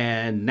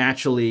 and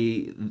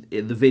naturally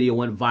the video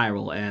went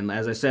viral. And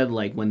as I said,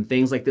 like when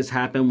things like this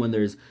happen, when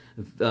there's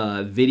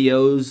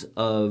videos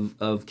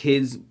of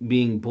kids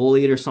being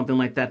bullied or something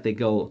like that, they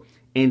go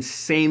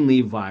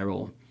insanely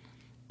viral.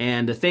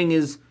 And the thing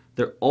is,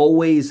 they're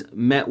always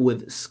met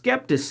with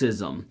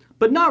skepticism,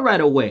 but not right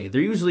away.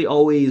 They're usually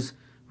always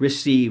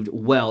received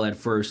well at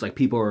first. Like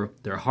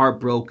they're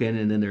heartbroken,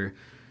 and then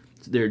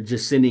they're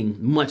just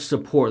sending much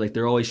support. Like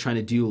they're always trying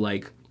to do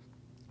like,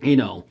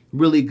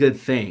 really good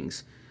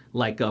things.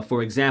 Like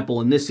for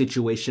example, in this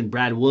situation,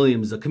 Brad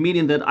Williams, a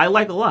comedian that I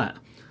like a lot,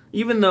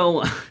 even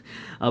though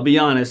I'll be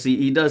honest,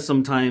 he does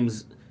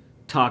sometimes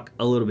talk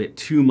a little bit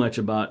too much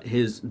about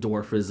his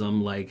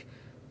dwarfism. Like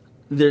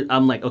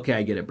I'm like, okay,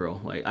 I get it, bro.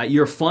 Like,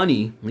 you're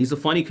funny. He's a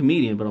funny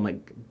comedian, but I'm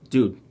like,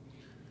 dude,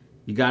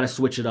 you got to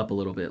switch it up a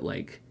little bit.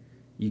 Like,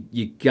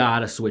 you got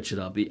to switch it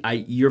up.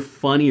 You're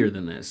funnier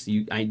than this.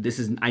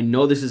 I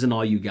know this isn't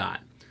all you got.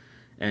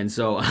 And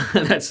so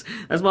that's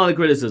my only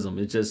criticism.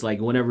 It's just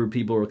like whenever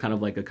people are kind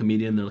of like a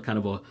comedian, they're kind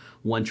of a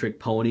one-trick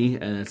pony,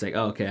 and it's like,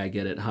 oh, okay, I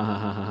get it. Ha ha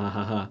ha ha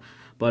ha ha.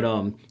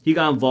 But he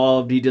got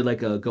involved. He did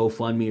like a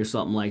GoFundMe or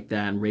something like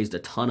that, and raised a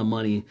ton of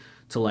money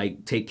to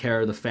like take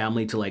care of the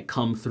family, to like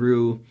come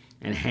through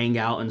and hang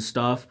out and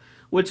stuff,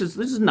 which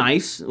is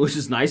nice,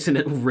 and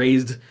it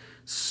raised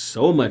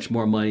so much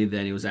more money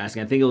than he was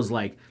asking. I think it was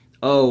like,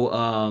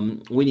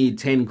 we need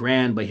 10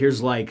 grand, but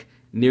here's like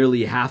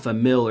nearly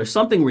 $500,000 or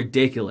something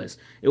ridiculous.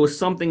 It was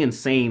something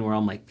insane where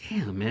I'm like,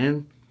 damn,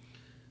 man,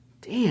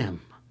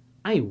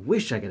 I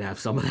wish I could have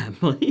some of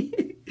that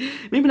money.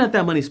 Maybe not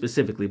that money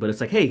specifically, but it's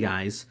like, hey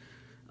guys,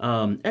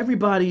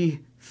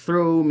 everybody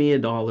throw me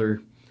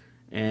 $1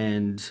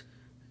 and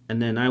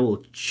then I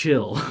will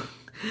chill.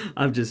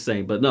 I'm just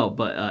saying,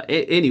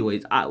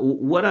 anyways,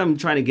 what I'm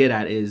trying to get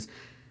at is,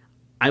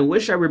 I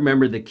wish I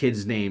remembered the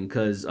kid's name,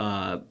 because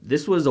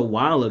this was a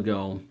while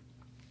ago.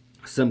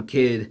 Some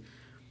kid,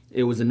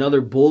 it was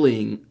another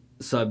bullying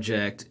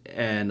subject,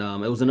 and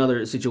it was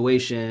another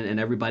situation, and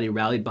everybody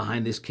rallied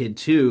behind this kid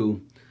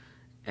too.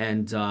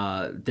 And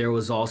there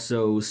was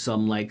also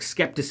some like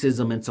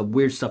skepticism and some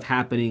weird stuff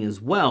happening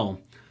as well.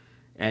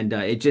 And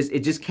it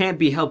just can't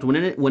be helped.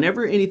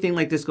 Whenever anything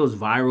like this goes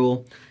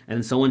viral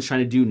and someone's trying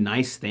to do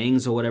nice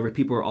things or whatever,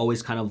 people are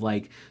always kind of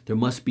like, there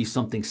must be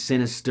something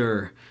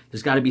sinister.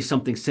 There's got to be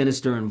something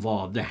sinister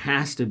involved. There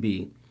has to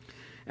be.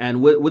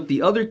 And with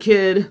the other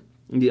kid,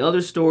 the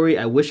other story,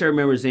 I wish I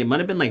remember his name. It might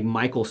have been like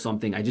Michael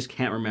something. I just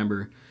can't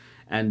remember.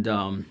 And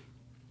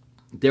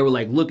they were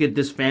like, look at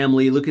this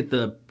family. Look at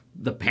the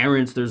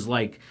parents. There's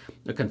like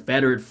a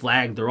Confederate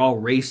flag. They're all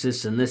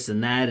racist and this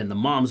and that, and the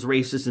mom's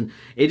racist, and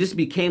it just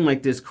became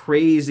like this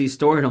crazy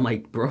story. And I'm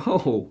like,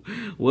 bro,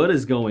 what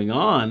is going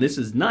on? This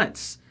is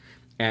nuts.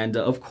 And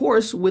of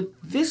course, with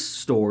this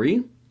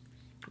story,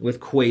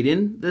 with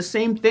Quaden, the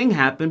same thing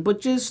happened,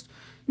 but just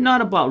not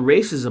about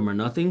racism or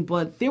nothing.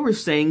 But they were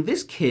saying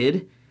this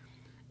kid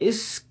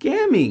is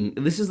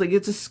scamming. This is like,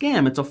 it's a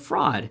scam. It's a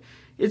fraud.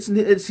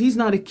 He's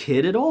not a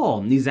kid at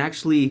all. He's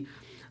actually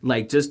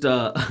like just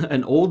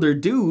an older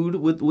dude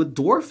with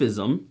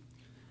dwarfism,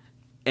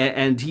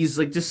 and he's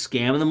like just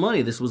scamming the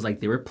money. This was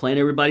like they were playing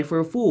everybody for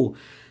a fool.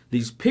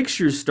 These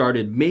pictures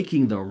started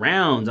making the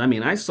rounds. I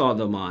mean, I saw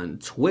them on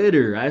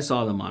Twitter, I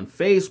saw them on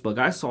Facebook,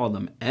 I saw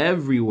them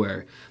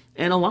everywhere,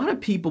 and a lot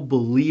of people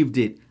believed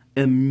it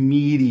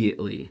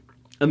immediately.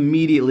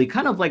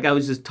 Kind of like I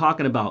was just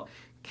talking about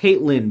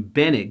Kaitlin,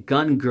 Bennett,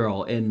 Gun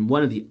Girl, in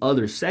one of the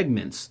other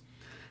segments.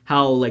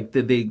 How like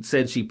they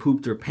said she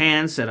pooped her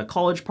pants at a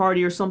college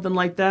party or something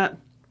like that.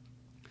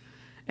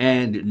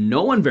 And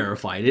no one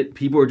verified it.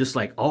 People were just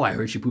like, oh, I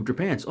heard she pooped her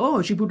pants.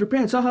 Oh, she pooped her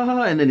pants. Ha ha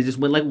ha. And then it just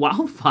went like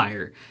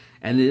wildfire.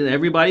 And then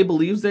everybody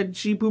believes that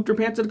she pooped her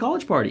pants at a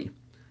college party.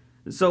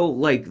 So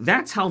like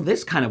that's how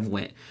this kind of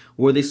went.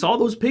 Where they saw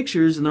those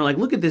pictures and they're like,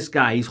 look at this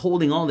guy. He's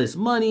holding all this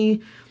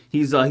money.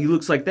 He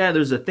looks like that.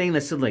 There's a thing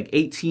that said like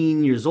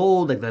 18 years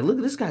old. Like look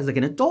at this guy's like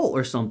an adult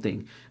or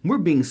something. We're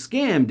being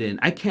scammed and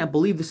I can't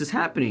believe this is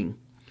happening.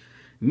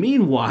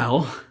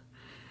 Meanwhile,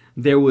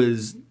 there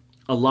was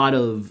a lot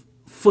of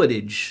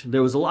footage.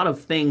 There was a lot of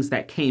things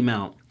that came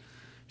out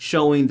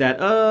showing that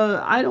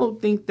I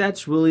don't think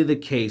that's really the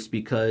case,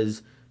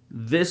 because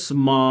this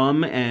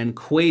mom and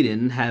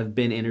Quaden have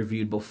been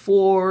interviewed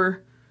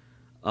before.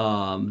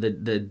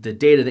 The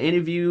date of the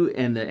interview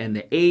and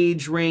the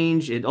age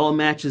range, it all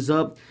matches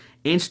up.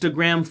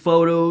 Instagram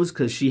photos,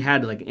 because she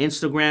had like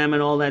Instagram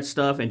and all that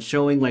stuff, and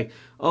showing like,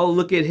 oh,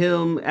 look at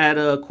him at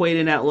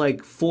Quaden at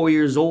like 4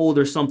 years old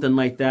or something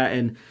like that,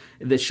 and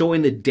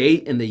showing the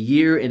date and the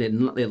year, and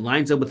it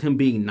lines up with him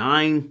being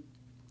 9.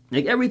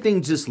 Like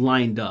everything just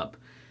lined up.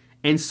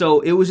 And so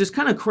it was just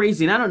kind of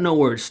crazy, and I don't know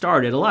where it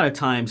started. A lot of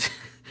times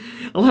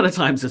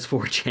it's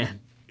 4chan.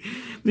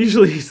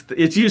 Usually it's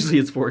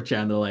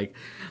 4chan. They're like,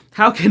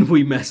 how can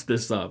we mess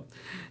this up?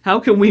 How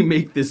can we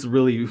make this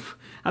really,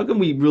 how can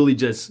we really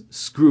just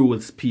screw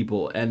with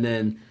people, and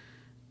then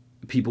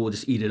people will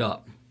just eat it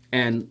up?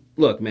 And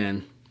look,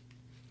 man,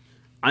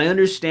 I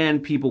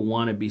understand people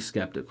want to be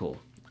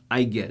skeptical.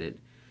 I get it.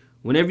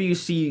 Whenever you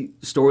see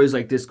stories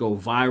like this go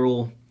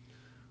viral,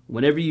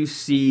 whenever you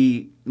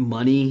see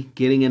money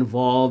getting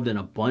involved and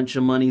a bunch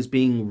of money's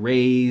being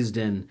raised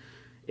and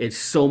it's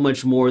so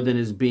much more than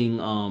is being,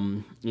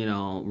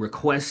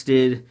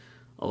 requested,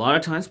 a lot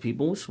of times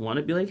people just want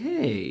to be like,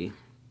 hey,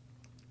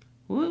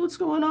 what's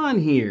going on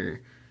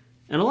here?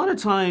 And a lot of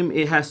time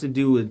it has to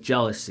do with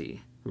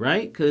jealousy,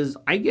 right? Because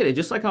I get it.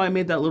 Just like how I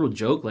made that little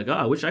joke, like, oh,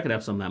 I wish I could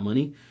have some of that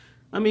money.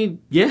 I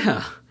mean,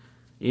 yeah,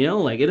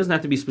 like it doesn't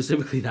have to be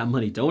specifically that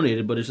money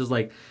donated, but it's just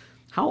like,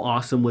 how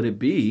awesome would it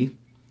be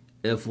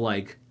if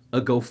like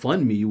a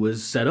GoFundMe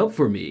was set up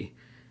for me?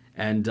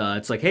 And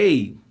it's like,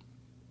 hey,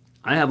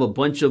 I have a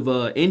bunch of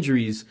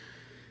injuries,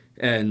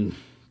 and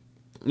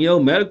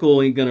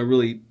medical ain't gonna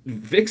really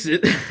fix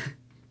it.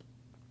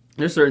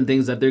 There's certain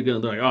things that they're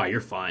like, oh,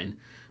 you're fine.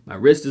 My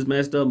wrist is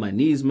messed up, my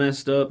knee's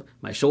messed up,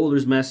 my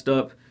shoulder's messed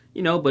up,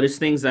 but it's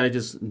things that I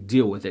just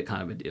deal with it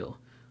kind of a deal.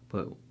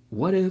 But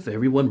what if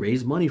everyone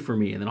raised money for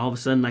me and then all of a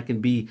sudden I can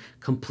be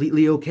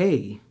completely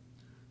okay?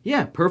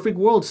 Yeah, perfect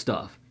world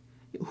stuff.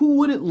 Who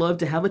wouldn't love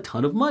to have a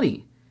ton of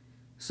money?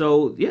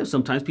 So yeah,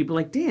 sometimes people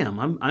are like, damn,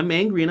 I'm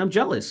angry and I'm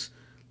jealous.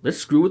 Let's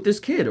screw with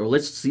this kid, or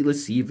let's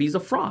see if he's a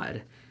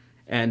fraud.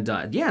 And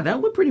yeah, that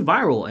went pretty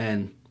viral.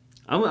 And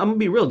I'm gonna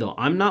be real though,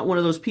 I'm not one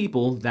of those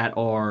people that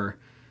are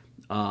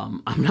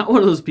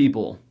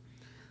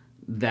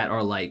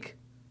like,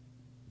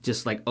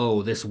 just like,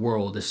 oh, this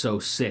world is so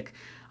sick.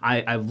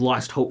 I've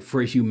lost hope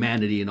for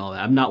humanity and all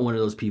that. I'm not one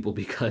of those people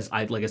because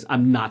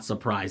I'm not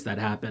surprised that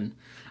happened.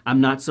 I'm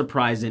not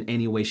surprised in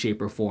any way,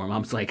 shape, or form.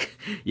 I'm just like,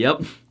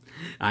 yep,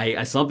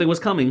 something was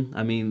coming.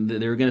 I mean,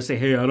 they were gonna say,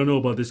 hey, I don't know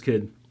about this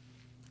kid.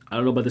 I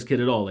don't know about this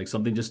kid at all. Like,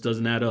 something just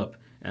doesn't add up.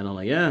 And I'm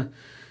like, yeah,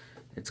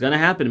 it's gonna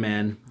happen,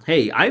 man.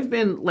 Hey, I've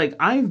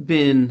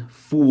been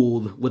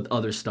fooled with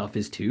other stuff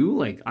as too.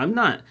 Like, I'm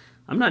not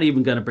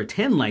even gonna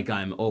pretend like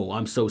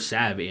I'm so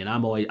savvy and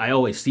I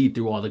always see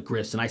through all the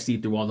grifts and I see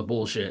through all the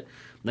bullshit.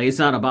 Like, it's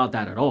not about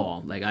that at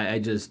all. Like, I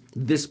just,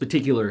 this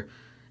particular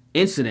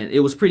incident,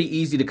 it was pretty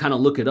easy to kind of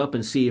look it up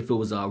and see if it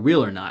was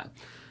real or not.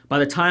 By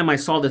the time I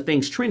saw the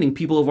things trending,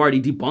 people have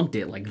already debunked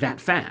it like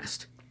that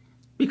fast.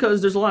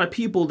 Because there's a lot of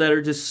people that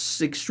are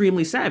just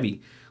extremely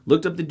savvy.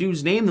 Looked up the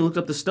dude's name, they looked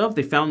up the stuff,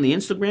 they found the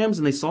Instagrams,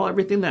 and they saw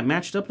everything that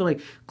matched up. They're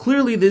like,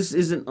 clearly this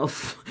isn't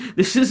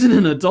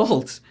an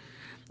adult.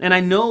 And I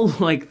know,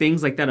 like,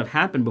 things like that have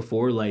happened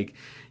before, like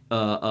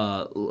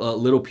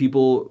little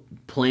people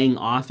playing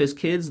off as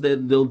kids,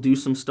 that they'll do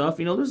some stuff.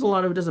 There's a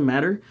lot of, it doesn't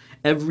matter.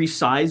 Every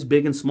size,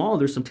 big and small,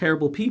 there's some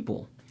terrible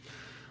people.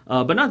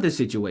 But not this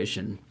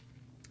situation.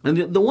 And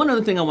the one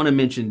other thing I want to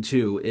mention,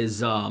 too,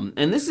 is, and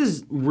this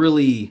is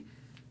really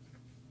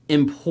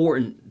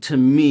important to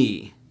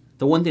me,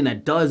 the one thing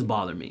that does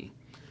bother me,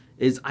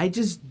 is I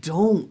just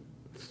don't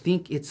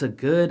think it's a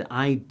good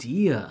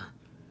idea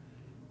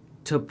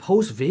to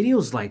post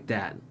videos like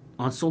that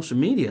on social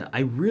media. I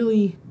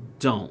really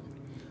don't.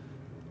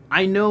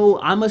 I know,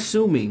 I'm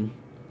assuming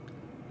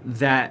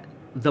that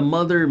the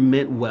mother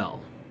meant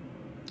well.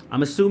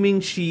 I'm assuming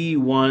she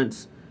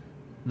wants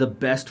the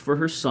best for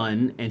her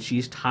son and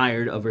she's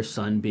tired of her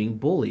son being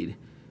bullied.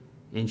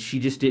 And she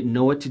just didn't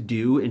know what to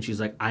do, and she's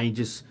like,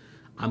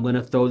 I'm going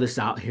to throw this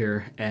out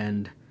here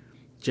and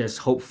just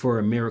hope for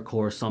a miracle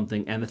or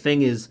something. And the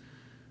thing is,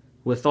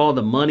 with all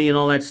the money and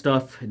all that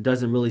stuff, it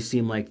doesn't really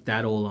seem like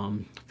that'll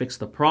fix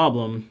the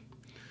problem.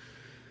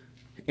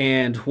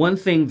 And one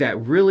thing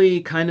that really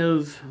kind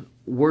of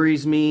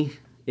worries me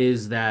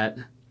is that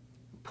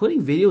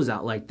putting videos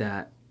out like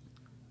that,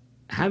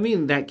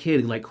 having that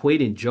kid like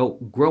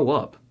Quaden grow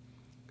up,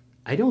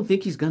 I don't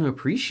think he's going to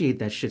appreciate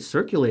that shit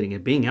circulating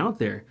and being out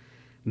there,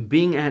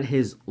 being at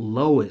his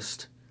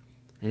lowest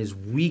and his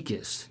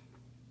weakest,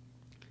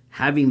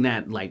 having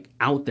that like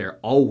out there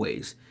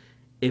always.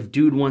 If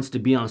dude wants to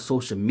be on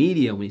social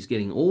media when he's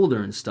getting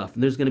older and stuff,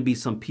 and there's going to be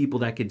some people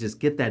that could just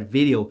get that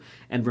video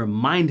and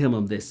remind him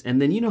of this.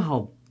 And then you know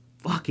how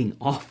fucking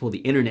awful the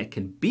internet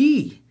can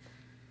be.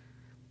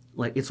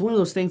 Like, it's one of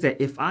those things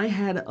that if I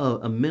had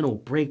a mental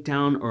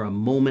breakdown or a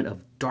moment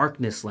of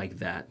darkness like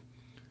that,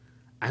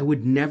 I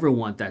would never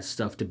want that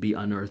stuff to be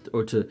unearthed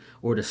or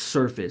to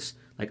surface.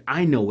 Like,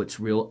 I know it's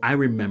real. I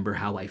remember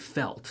how I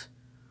felt.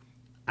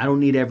 I don't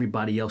need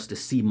everybody else to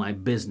see my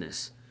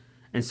business.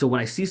 And so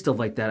when I see stuff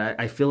like that,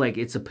 I feel like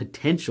it's a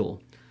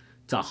potential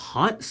to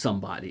haunt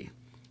somebody,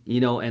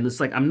 and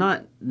it's like, I'm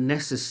not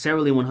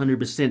necessarily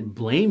 100%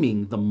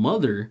 blaming the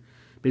mother,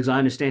 because I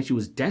understand she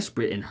was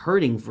desperate and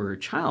hurting for her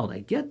child. I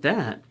get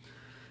that.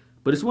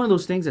 But it's one of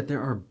those things that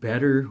there are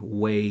better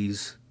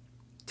ways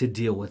to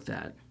deal with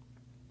that.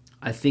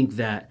 I think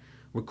that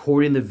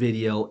recording the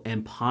video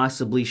and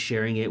possibly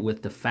sharing it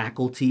with the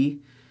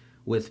faculty,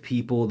 with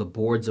people, the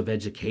boards of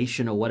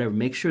education or whatever,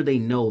 make sure they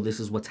know this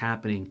is what's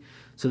happening.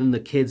 So then the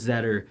kids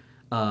that are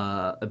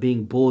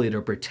being bullied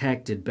are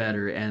protected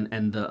better,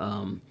 and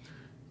the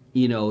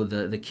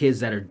the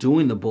kids that are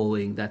doing the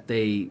bullying, that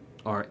they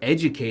are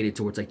educated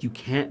towards, like, you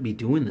can't be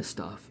doing this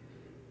stuff.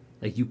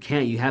 Like,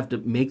 you have to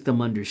make them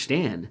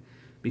understand,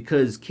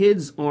 because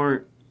kids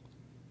aren't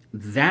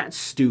that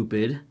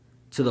stupid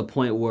to the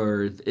point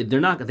where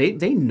they're not,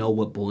 they know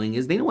what bullying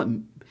is. They know what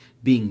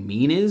being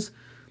mean is.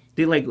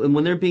 They, like,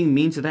 when they're being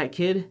mean to that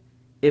kid,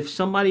 if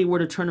somebody were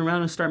to turn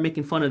around and start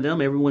making fun of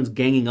them, everyone's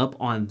ganging up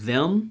on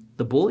them,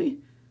 the bully,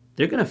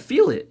 they're going to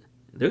feel it.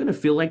 They're going to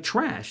feel like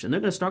trash, and they're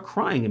going to start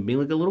crying and being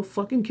like a little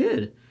fucking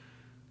kid.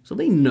 So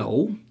they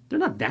know. They're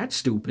not that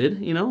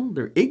stupid,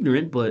 They're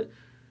ignorant, but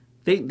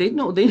they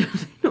know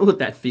what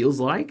that feels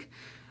like.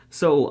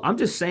 So I'm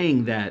just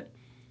saying that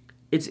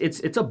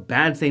it's a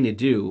bad thing to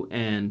do.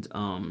 And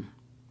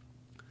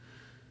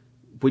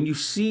when you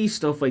see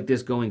stuff like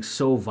this going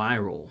so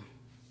viral,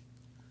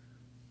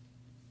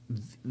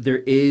 there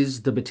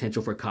is the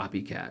potential for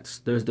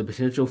copycats. There's the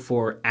potential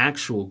for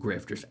actual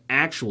grifters,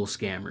 actual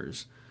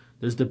scammers.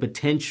 There's the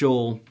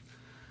potential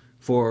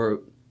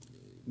for,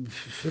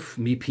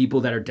 meet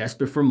people that are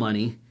desperate for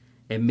money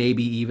and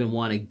maybe even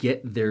want to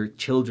get their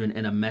children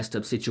in a messed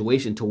up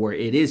situation to where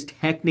it is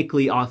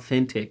technically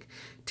authentic.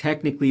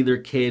 Technically their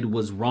kid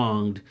was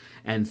wronged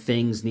and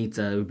things need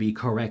to be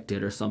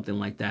corrected or something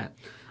like that.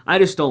 I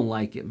just don't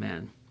like it,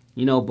 man.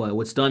 You know, but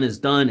what's done is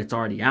done. It's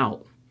already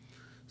out.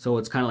 So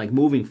it's kind of like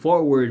moving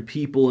forward,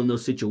 people in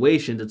those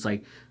situations, it's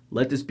like,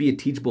 let this be a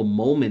teachable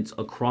moment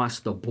across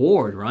the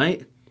board,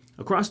 right?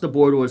 Across the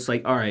board where it's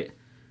like, all right,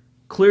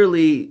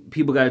 clearly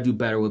people got to do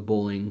better with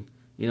bullying.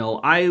 You know,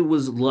 I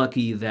was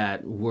lucky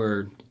that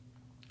where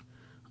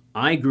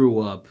I grew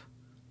up,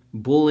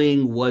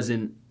 bullying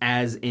wasn't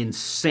as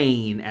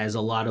insane as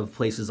a lot of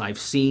places I've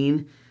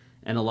seen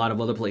and a lot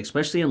of other places,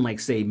 especially in like,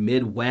 say,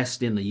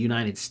 Midwest in the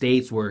United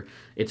States where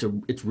it's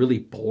really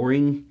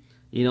boring.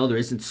 You know, there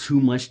isn't too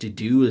much to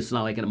do. It's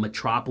not like in a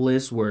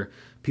metropolis where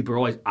people are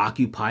always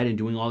occupied and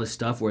doing all this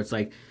stuff where it's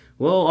like,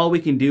 well, all we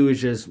can do is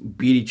just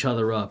beat each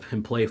other up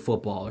and play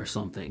football or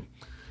something.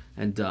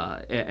 And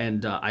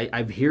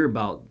I hear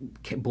about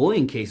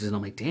bullying cases and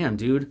I'm like, damn,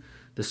 dude,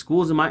 the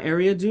schools in my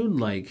area, dude,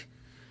 like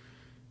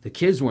the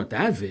kids weren't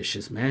that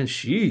vicious, man.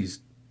 Jeez.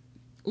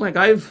 Like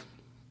I've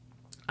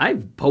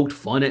poked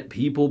fun at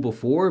people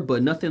before,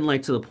 but nothing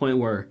like to the point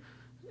where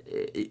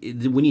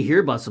when you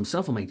hear about some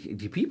stuff, I'm like,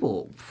 do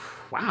people,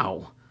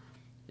 wow,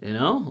 you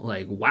know,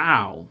 like,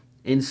 wow,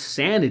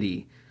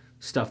 insanity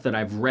stuff that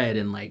I've read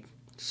in like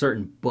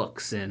certain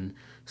books and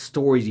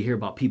stories you hear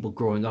about people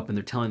growing up and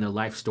they're telling their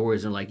life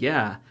stories. They're like,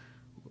 yeah,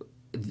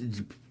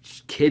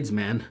 kids,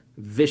 man,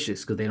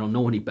 vicious because they don't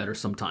know any better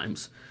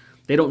sometimes.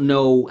 They don't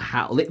know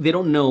how, they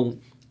don't know,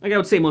 like I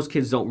would say most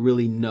kids don't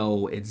really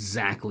know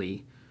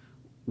exactly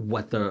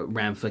what the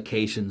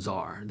ramifications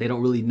are. They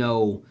don't really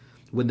know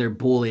when they're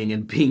bullying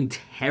and being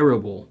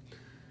terrible,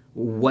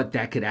 what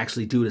that could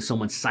actually do to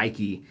someone's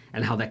psyche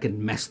and how that could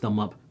mess them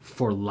up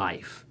for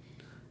life.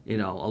 You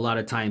know, a lot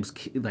of times,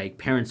 like,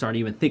 parents aren't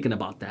even thinking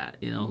about that,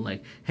 you know,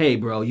 like, hey,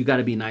 bro, you got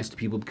to be nice to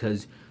people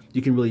because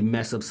you can really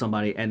mess up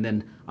somebody. And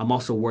then I'm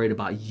also worried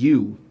about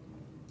you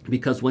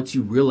because once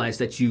you realize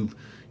that you've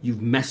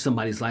messed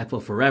somebody's life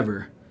up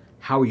forever,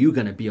 how are you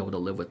going to be able to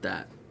live with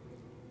that?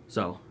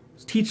 So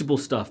it's teachable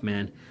stuff,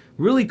 man.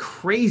 Really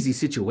crazy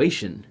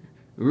situation.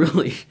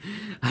 Really,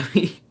 I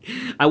mean,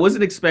 I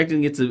wasn't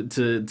expecting it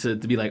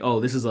to be like,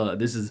 oh, this is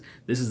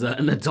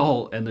an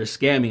adult and they're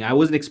scamming. I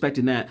wasn't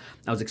expecting that.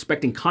 I was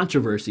expecting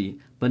controversy,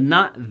 but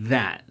not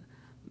that.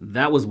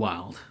 That was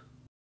wild.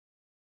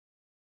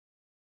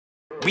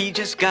 We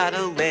just got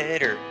a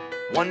letter.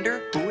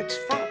 Wonder who it's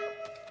from.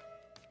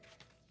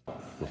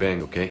 We're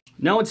bang, okay?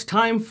 Now it's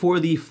time for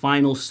the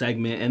final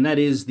segment, and that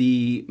is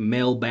the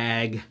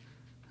mailbag.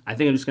 I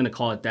think I'm just going to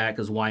call it that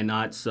because why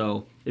not?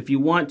 So if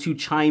you want to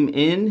chime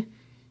in,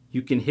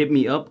 you can hit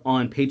me up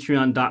on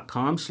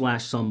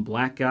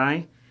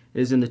patreon.com/someblackguy. It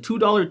is in the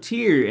 $2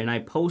 tier, and I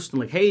post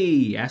like,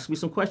 hey, ask me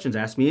some questions,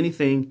 ask me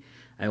anything.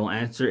 I will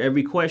answer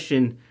every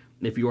question.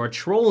 If you are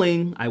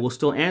trolling, I will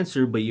still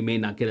answer, but you may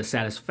not get a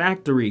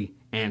satisfactory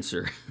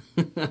answer.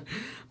 But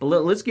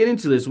let's get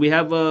into this. We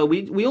have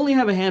we only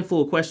have a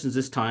handful of questions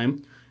this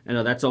time,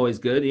 and that's always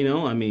good. You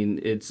know, I mean,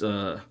 it's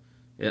I'm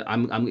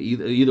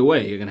either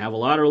way. You're gonna have a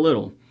lot or a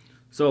little.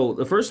 So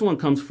the first one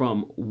comes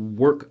from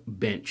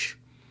Workbench.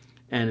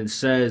 And it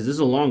says, this is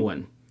a long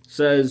one, it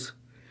says,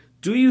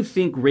 do you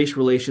think race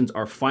relations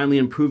are finally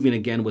improving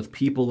again with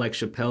people like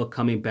Chappelle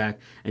coming back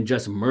and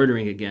just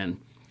murdering again?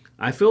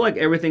 I feel like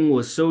everything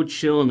was so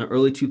chill in the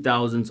early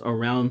 2000s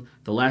around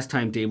the last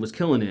time Dave was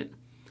killing it.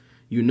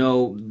 You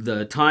know,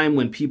 the time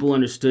when people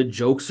understood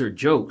jokes are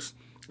jokes.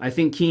 I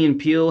think Key and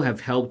Peele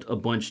have helped a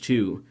bunch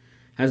too.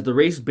 Has the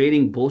race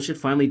baiting bullshit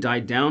finally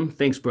died down?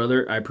 Thanks,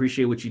 brother. I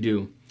appreciate what you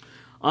do.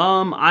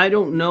 I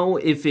don't know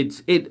if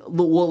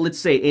well, let's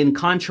say in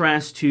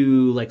contrast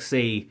to, like,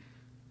 say,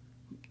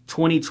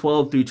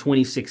 2012 through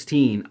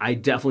 2016, I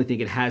definitely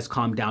think it has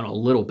calmed down a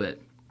little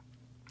bit.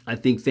 I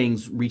think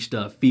things reached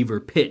a fever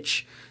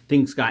pitch.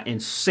 Things got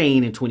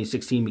insane in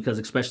 2016 because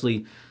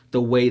especially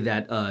the way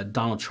that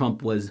Donald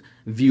Trump was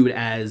viewed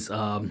as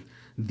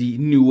the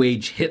new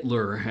age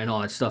Hitler and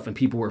all that stuff, and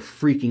people were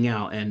freaking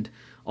out, and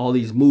all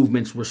these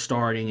movements were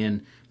starting,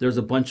 and there's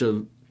a bunch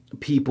of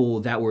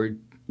people that were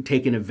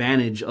taking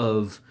advantage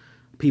of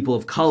people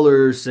of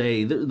color,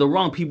 say the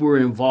wrong people were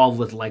involved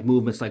with like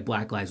movements like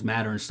Black Lives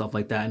Matter and stuff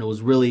like that, and it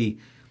was really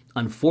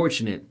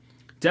unfortunate.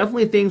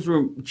 Definitely things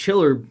were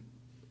chiller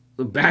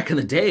back in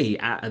the day,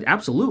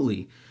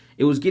 absolutely.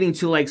 It was getting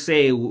to, like,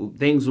 say,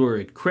 things were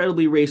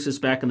incredibly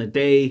racist back in the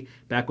day,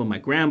 back when my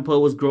grandpa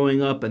was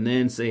growing up, and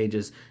then, say,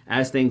 just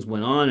as things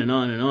went on and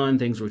on and on,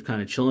 things were kind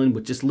of chilling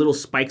with just little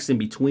spikes in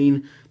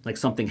between, like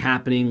something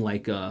happening,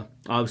 like,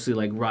 obviously,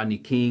 like Rodney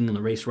King and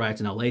the race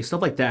riots in LA,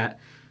 stuff like that.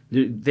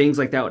 Things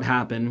like that would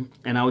happen,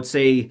 and I would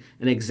say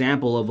an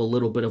example of a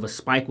little bit of a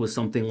spike was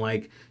something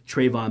like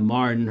Trayvon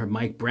Martin or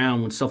Mike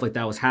Brown. When stuff like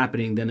that was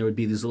happening, then there would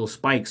be these little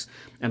spikes,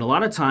 and a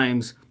lot of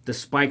times the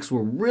spikes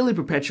were really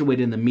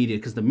perpetuated in the media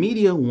because the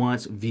media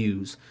wants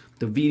views.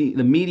 The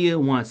media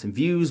wants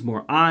views,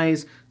 more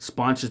eyes.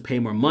 Sponsors pay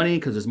more money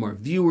because there's more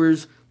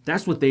viewers.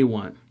 That's what they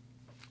want.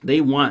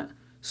 They want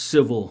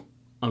civil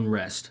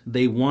unrest.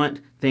 They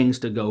want things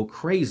to go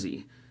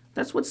crazy.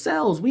 That's what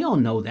sells. We all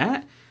know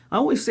that. I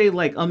always say,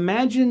 like,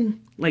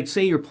 imagine, like,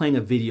 say you're playing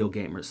a video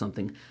game or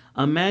something.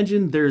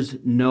 Imagine there's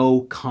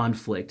no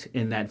conflict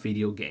in that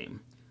video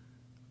game.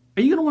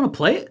 Are you going to want to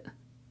play it?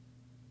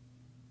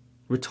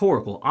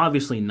 Rhetorical.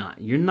 Obviously not.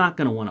 You're not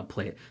going to want to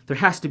play it. There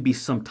has to be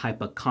some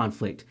type of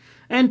conflict.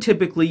 And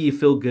typically you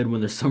feel good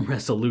when there's some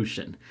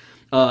resolution.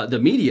 The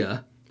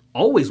media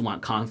always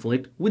want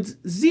conflict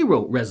with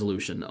zero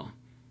resolution, though,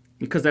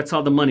 because that's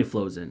how the money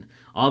flows in.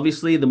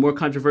 Obviously, the more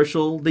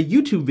controversial the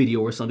YouTube video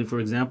or something, for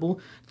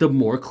example, the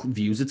more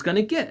views it's going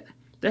to get.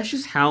 That's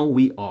just how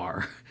we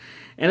are.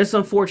 And it's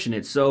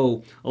unfortunate.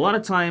 So a lot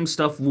of times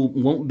stuff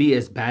won't be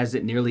as bad as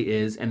it nearly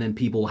is, and then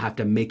people will have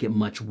to make it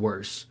much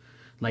worse.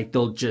 Like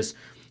they'll just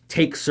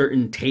take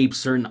certain tapes,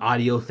 certain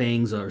audio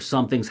things, or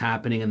something's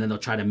happening, and then they'll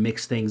try to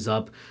mix things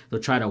up. They'll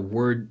try to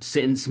word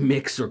sentence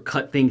mix or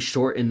cut things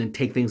short and then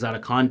take things out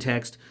of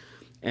context.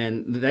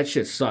 And that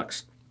shit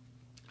sucks.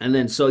 And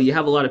then so you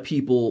have a lot of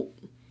people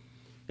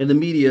in the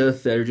media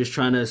that are just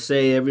trying to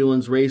say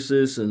everyone's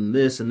racist and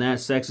this and that,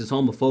 sexist,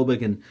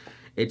 homophobic, and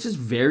it's just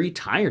very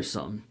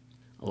tiresome.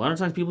 A lot of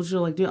times people just are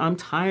like, dude, I'm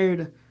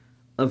tired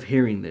of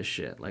hearing this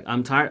shit. Like,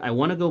 I'm tired. I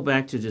want to go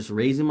back to just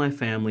raising my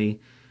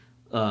family,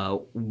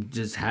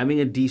 just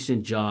having a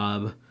decent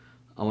job.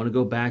 I want to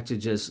go back to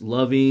just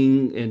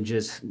loving and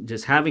just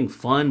having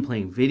fun,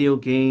 playing video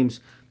games,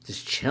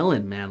 just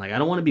chilling, man. Like, I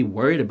don't want to be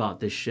worried about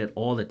this shit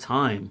all the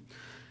time.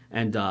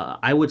 And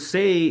I would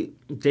say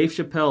Dave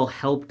Chappelle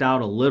helped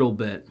out a little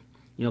bit,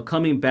 you know,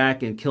 coming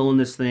back and killing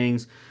these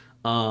things.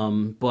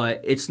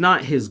 But it's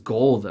not his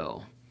goal,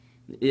 though.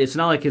 It's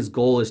not like his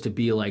goal is to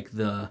be like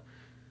the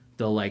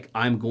like,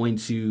 I'm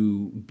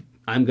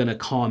gonna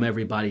calm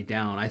everybody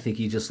down. I think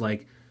he's just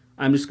like,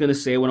 I'm just gonna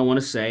say what I want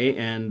to say,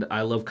 and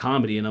I love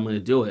comedy, and I'm gonna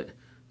do it.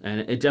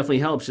 And it definitely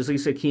helps. Just like you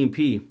said, Key and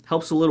P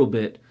helps a little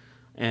bit.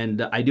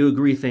 And I do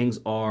agree things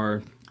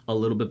are a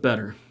little bit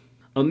better.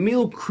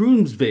 Emil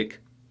Krumsvik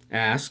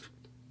asked,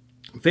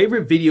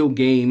 favorite video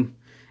game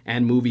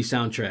and movie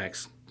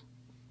soundtracks?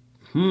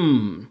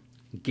 Game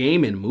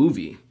and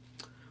movie.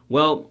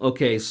 Well,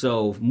 okay,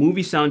 so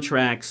movie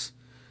soundtracks,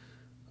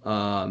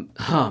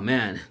 oh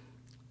man.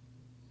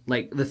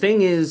 Like, the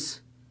thing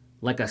is,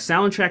 like a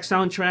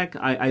soundtrack,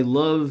 I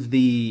love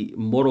the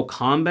Mortal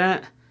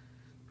Kombat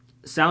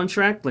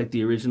soundtrack, like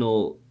the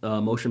original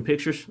motion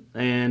pictures,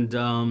 and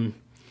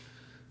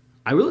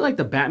I really like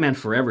the Batman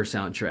Forever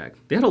soundtrack.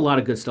 They had a lot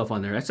of good stuff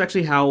on there. That's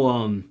actually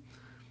how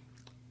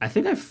I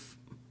think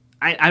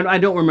I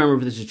don't remember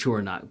if this is true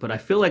or not, but I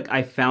feel like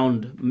I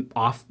found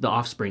the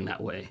Offspring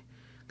that way,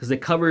 because they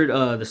covered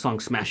the song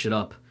Smash It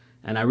Up,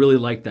 and I really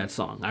liked that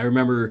song. I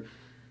remember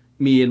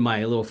me and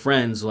my little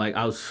friends, like,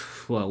 I was,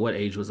 well, what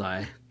age was I?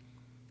 I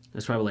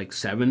was probably like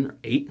 7 or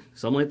 8,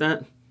 something like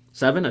that.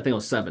 7? I think I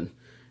was 7.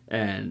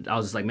 And I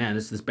was just like, man,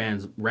 this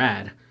band's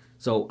rad.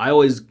 So I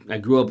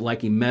grew up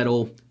liking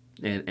metal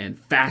and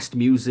fast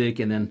music,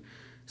 and then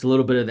it's a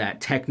little bit of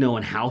that techno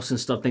and house and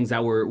stuff, things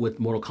that were with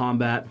Mortal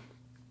Kombat.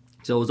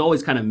 So it was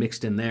always kind of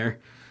mixed in there.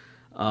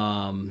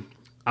 I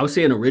would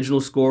say an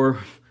original score,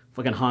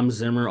 fucking Hans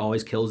Zimmer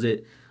always kills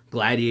it.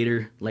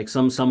 Gladiator, like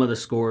some of the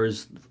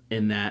scores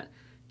in that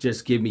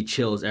just give me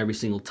chills every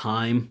single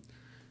time.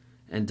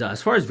 And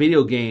as far as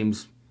video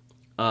games,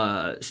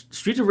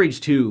 Streets of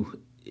Rage 2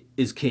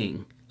 is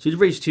king. Streets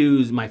of Rage 2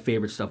 is my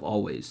favorite stuff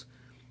always.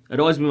 It'd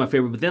always be my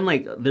favorite. But then,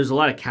 like, there's a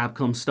lot of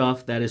Capcom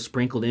stuff that is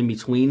sprinkled in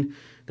between.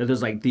 That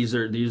there's like, these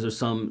are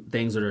some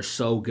things that are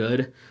so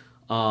good.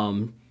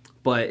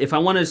 But if I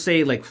want to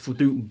say, like,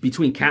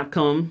 between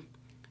Capcom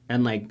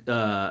and like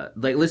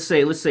let's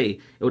say it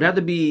would have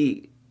to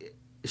be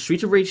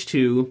Streets of Rage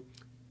 2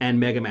 and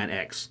Mega Man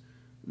X.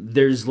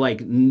 There's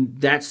like,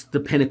 that's the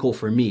pinnacle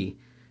for me.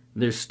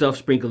 There's stuff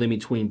sprinkled in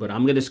between, but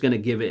I'm just gonna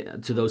give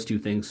it to those two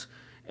things,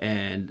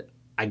 and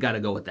I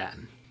gotta go with that.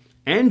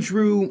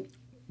 Andrew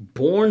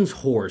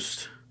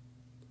Bornhorst.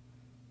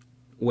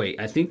 Wait,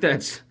 I think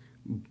that's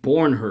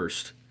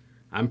Bornhurst.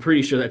 I'm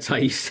pretty sure that's how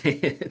you say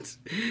it.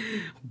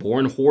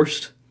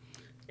 Bornhorst.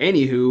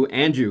 Anywho,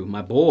 Andrew,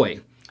 my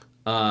boy,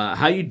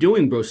 how you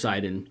doing, bro?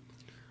 Sidon?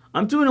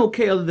 I'm doing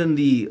okay, other than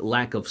the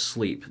lack of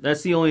sleep.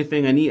 That's the only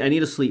thing I need. I need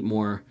to sleep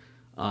more.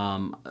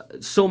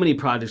 So many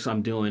projects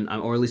I'm doing,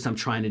 or at least I'm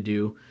trying to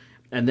do,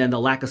 and then the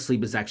lack of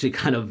sleep is actually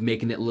kind of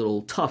making it a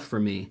little tough for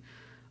me.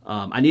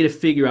 I need to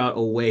figure out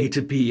a way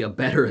to be a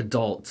better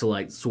adult, so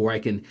where I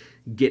can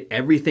get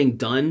everything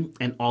done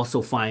and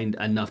also find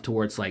enough to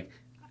where it's like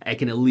I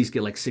can at least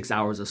get like 6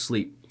 hours of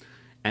sleep.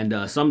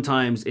 And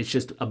sometimes it's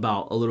just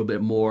about a little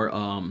bit more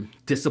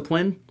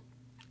discipline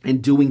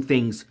and doing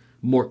things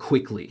more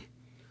quickly.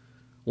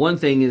 One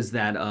thing is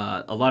that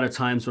a lot of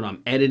times when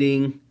I'm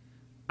editing,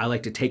 I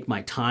like to take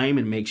my time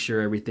and make sure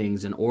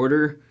everything's in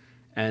order.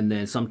 And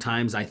then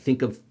sometimes I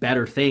think of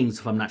better things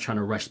if I'm not trying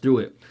to rush through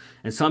it.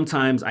 And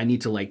sometimes I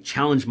need to like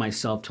challenge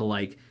myself to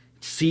like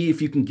see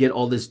if you can get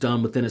all this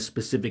done within a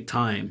specific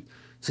time.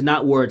 So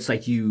not where it's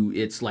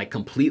like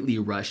completely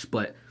rushed,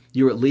 but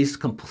you're at least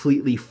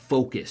completely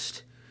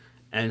focused.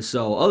 And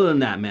so other than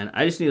that, man,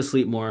 I just need to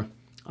sleep more.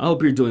 I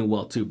hope you're doing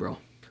well too, bro.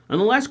 And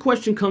the last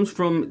question comes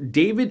from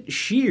David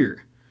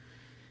Shear.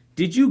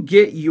 Did you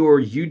get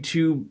your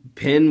YouTube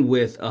pin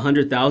with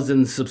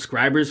 100,000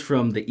 subscribers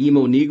from the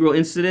Emo Negro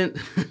incident?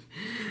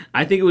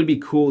 I think it would be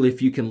cool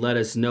if you can let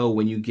us know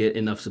when you get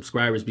enough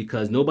subscribers,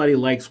 because nobody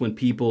likes when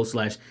people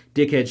 /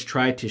 dickheads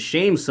try to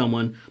shame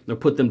someone or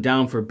put them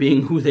down for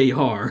being who they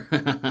are.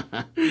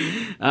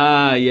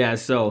 Yeah,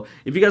 so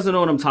if you guys don't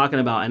know what I'm talking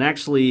about, and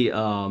actually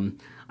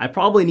I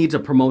probably need to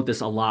promote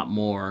this a lot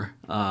more,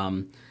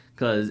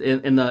 because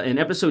in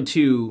episode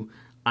 2,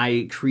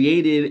 I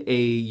created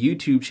a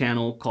YouTube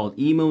channel called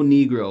Emo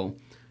Negro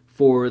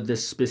for the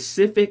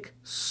specific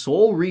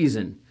sole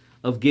reason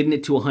of getting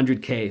it to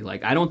 100K.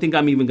 Like, I don't think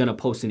I'm even going to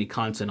post any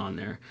content on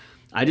there.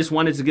 I just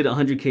wanted to get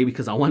 100K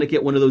because I want to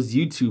get one of those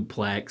YouTube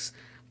plaques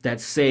that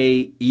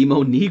say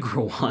Emo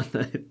Negro on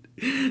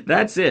it.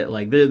 That's it.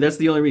 Like, that's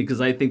the only reason,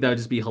 because I think that would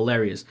just be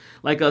hilarious.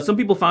 Like, some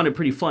people found it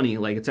pretty funny.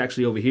 Like, it's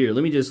actually over here.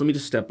 Let me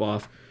just step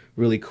off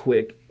really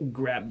quick,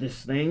 grab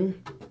this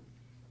thing.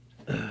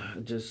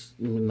 Just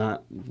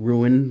not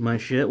ruin my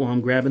shit while I'm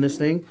grabbing this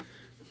thing.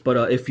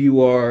 But if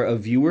you are a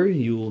viewer,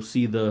 you will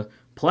see the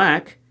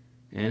plaque,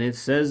 and it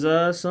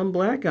says some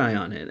black guy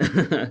on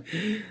it.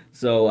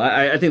 So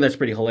I think that's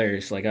pretty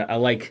hilarious. Like, I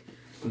like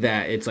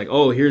that it's like,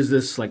 oh, here's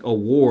this like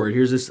award,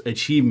 here's this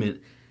achievement,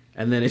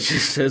 and then it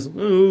just says,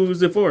 oh,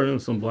 who's it for? Oh,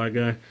 some black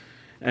guy.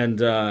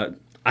 And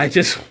I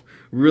just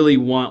really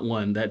want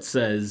one that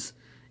says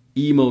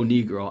Emo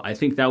Negro. I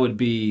think that would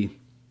be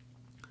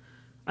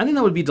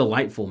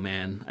delightful,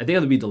 man. I think that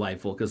would be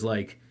delightful, because,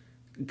 like,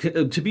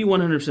 to be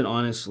 100%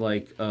 honest,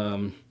 like,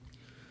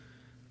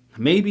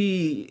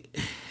 maybe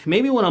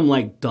when I'm,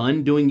 like,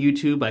 done doing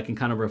YouTube, I can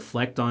kind of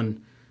reflect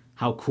on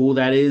how cool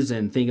that is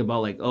and think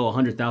about, like, oh,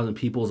 100,000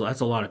 people, that's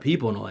a lot of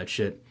people and all that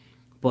shit.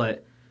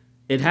 But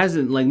it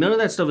hasn't, like, none of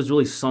that stuff has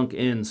really sunk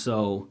in,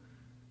 so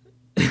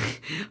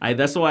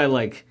that's why,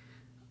 like,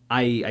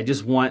 I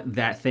just want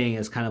that thing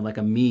as kind of like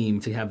a meme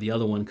to have the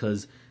other one,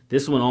 because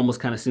this one almost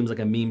kind of seems like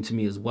a meme to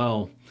me as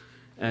well.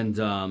 And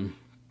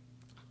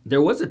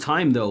there was a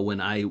time, though,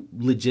 when I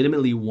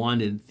legitimately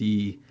wanted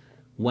the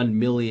 1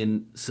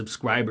 million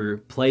subscriber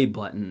play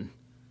button.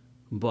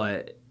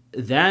 But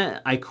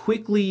that, I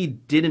quickly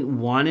didn't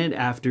want it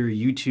after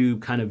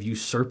YouTube kind of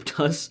usurped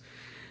us.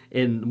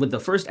 And with the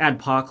first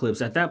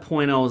adpocalypse, at that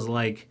point I was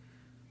like,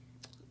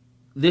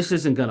 this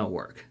isn't going to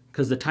work.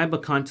 Because the type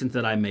of content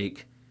that I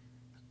make,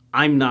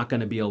 I'm not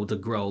going to be able to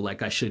grow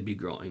like I should be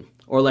growing.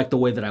 Or like the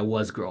way that I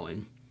was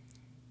growing.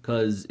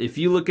 Because if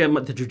you look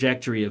at the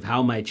trajectory of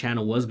how my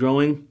channel was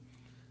growing,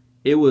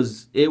 it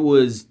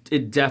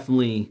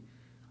definitely,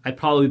 I'd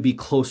probably be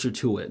closer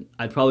to it.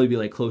 I'd probably be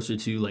like closer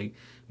to like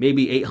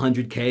maybe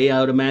 800K, I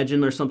would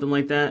imagine, or something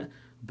like that.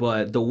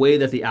 But the way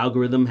that the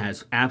algorithm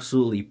has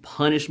absolutely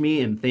punished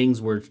me and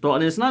things were thought,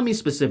 and it's not me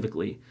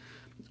specifically.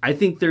 I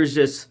think there's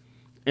just,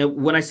 and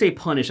when I say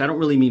punish, I don't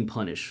really mean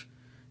punish,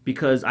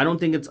 because I don't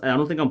think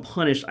I'm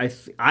punished.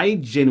 I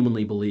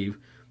genuinely believe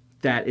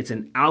that it's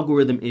an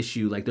algorithm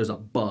issue, like there's a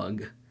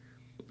bug.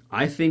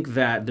 I think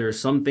that there are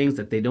some things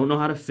that they don't know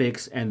how to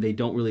fix, and they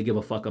don't really give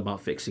a fuck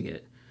about fixing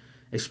it.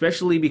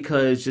 Especially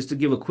because, just to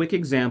give a quick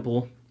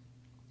example,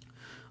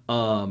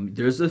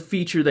 there's a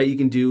feature that you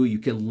can do. You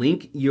can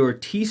link your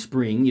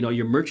Teespring,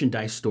 your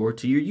merchandise store,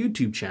 to your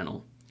YouTube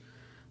channel.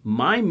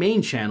 My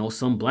main channel,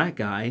 Some Black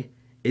Guy,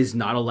 is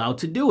not allowed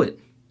to do it.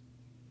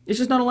 It's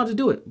just not allowed to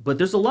do it. But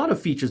there's a lot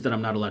of features that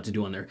I'm not allowed to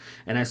do on there.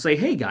 And I say,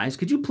 hey guys,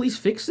 could you please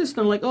fix this? And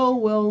they're like, oh,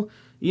 well,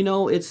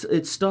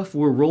 it's stuff,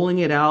 we're rolling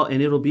it out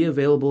and it'll be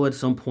available at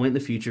some point in the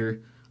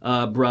future.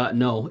 Bruh,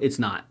 no, it's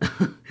not.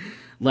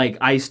 Like,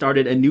 I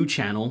started a new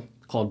channel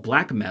called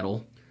Black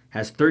Metal,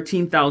 has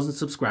 13,000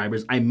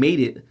 subscribers. I made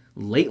it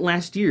late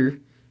last year,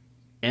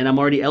 and I'm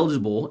already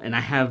eligible, and I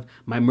have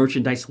my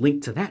merchandise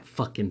linked to that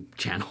fucking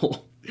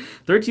channel.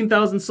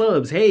 13,000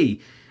 subs. Hey,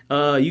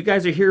 you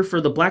guys are here for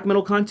the black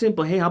metal content,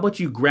 but hey, how about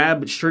you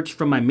grab shirts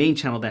from my main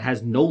channel that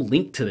has no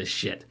link to this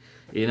shit?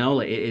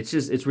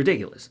 It's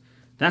ridiculous.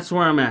 That's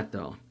where I'm at,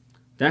 though.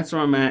 That's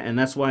where I'm at, and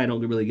that's why I don't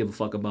really give a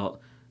fuck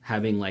about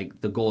having, like,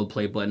 the gold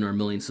play button or 1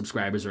 million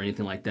subscribers or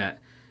anything like that.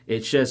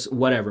 It's just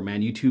whatever,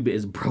 man. YouTube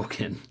is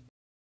broken.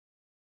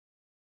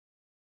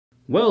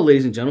 Well,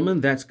 ladies and gentlemen,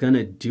 that's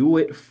gonna do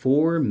it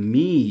for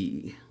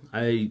me.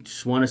 I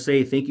just want to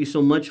say thank you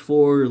so much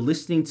for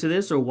listening to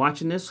this or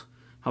watching this,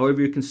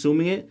 however you're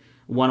consuming it.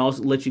 I want to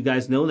also let you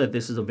guys know that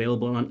this is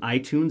available on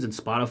iTunes and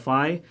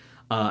Spotify.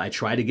 I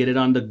try to get it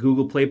on the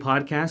Google Play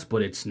podcast,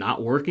 but it's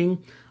not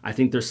working. I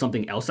think there's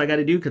something else I got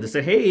to do, because they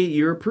said, hey,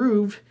 you're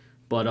approved.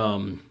 But,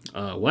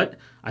 what?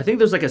 I think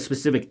there's like a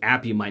specific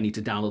app you might need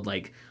to download,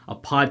 like a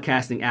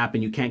podcasting app,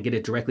 and you can't get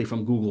it directly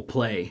from Google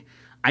Play.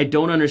 I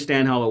don't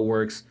understand how it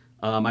works.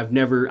 I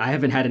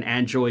haven't had an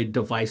Android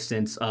device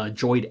since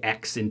Droid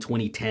X in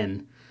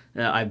 2010.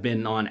 I've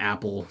been on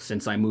Apple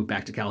since I moved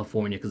back to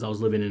California, because I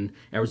was living in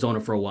Arizona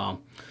for a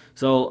while.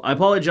 So I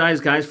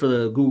apologize, guys, for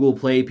the Google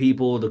Play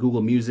people, the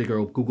Google Music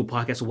or Google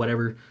Podcasts or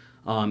whatever.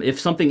 If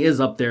something is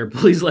up there,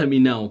 please let me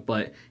know.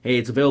 But hey,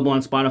 it's available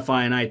on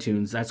Spotify and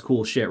iTunes. That's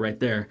cool shit right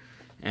there.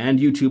 And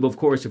YouTube, of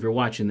course, if you're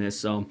watching this.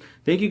 So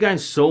thank you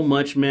guys so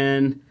much,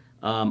 man.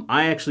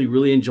 I actually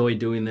really enjoy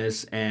doing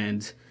this.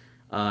 And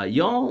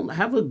y'all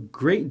have a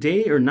great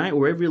day or night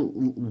wherever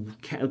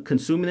you're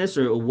consuming this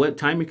or what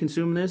time you're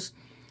consuming this.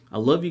 I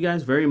love you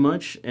guys very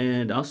much.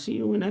 And I'll see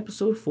you in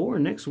episode 4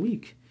 next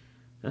week.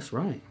 That's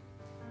right.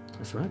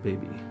 That's right,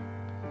 baby.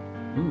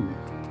 Ooh,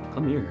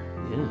 come here.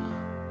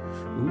 Yeah.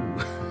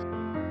 Ooh.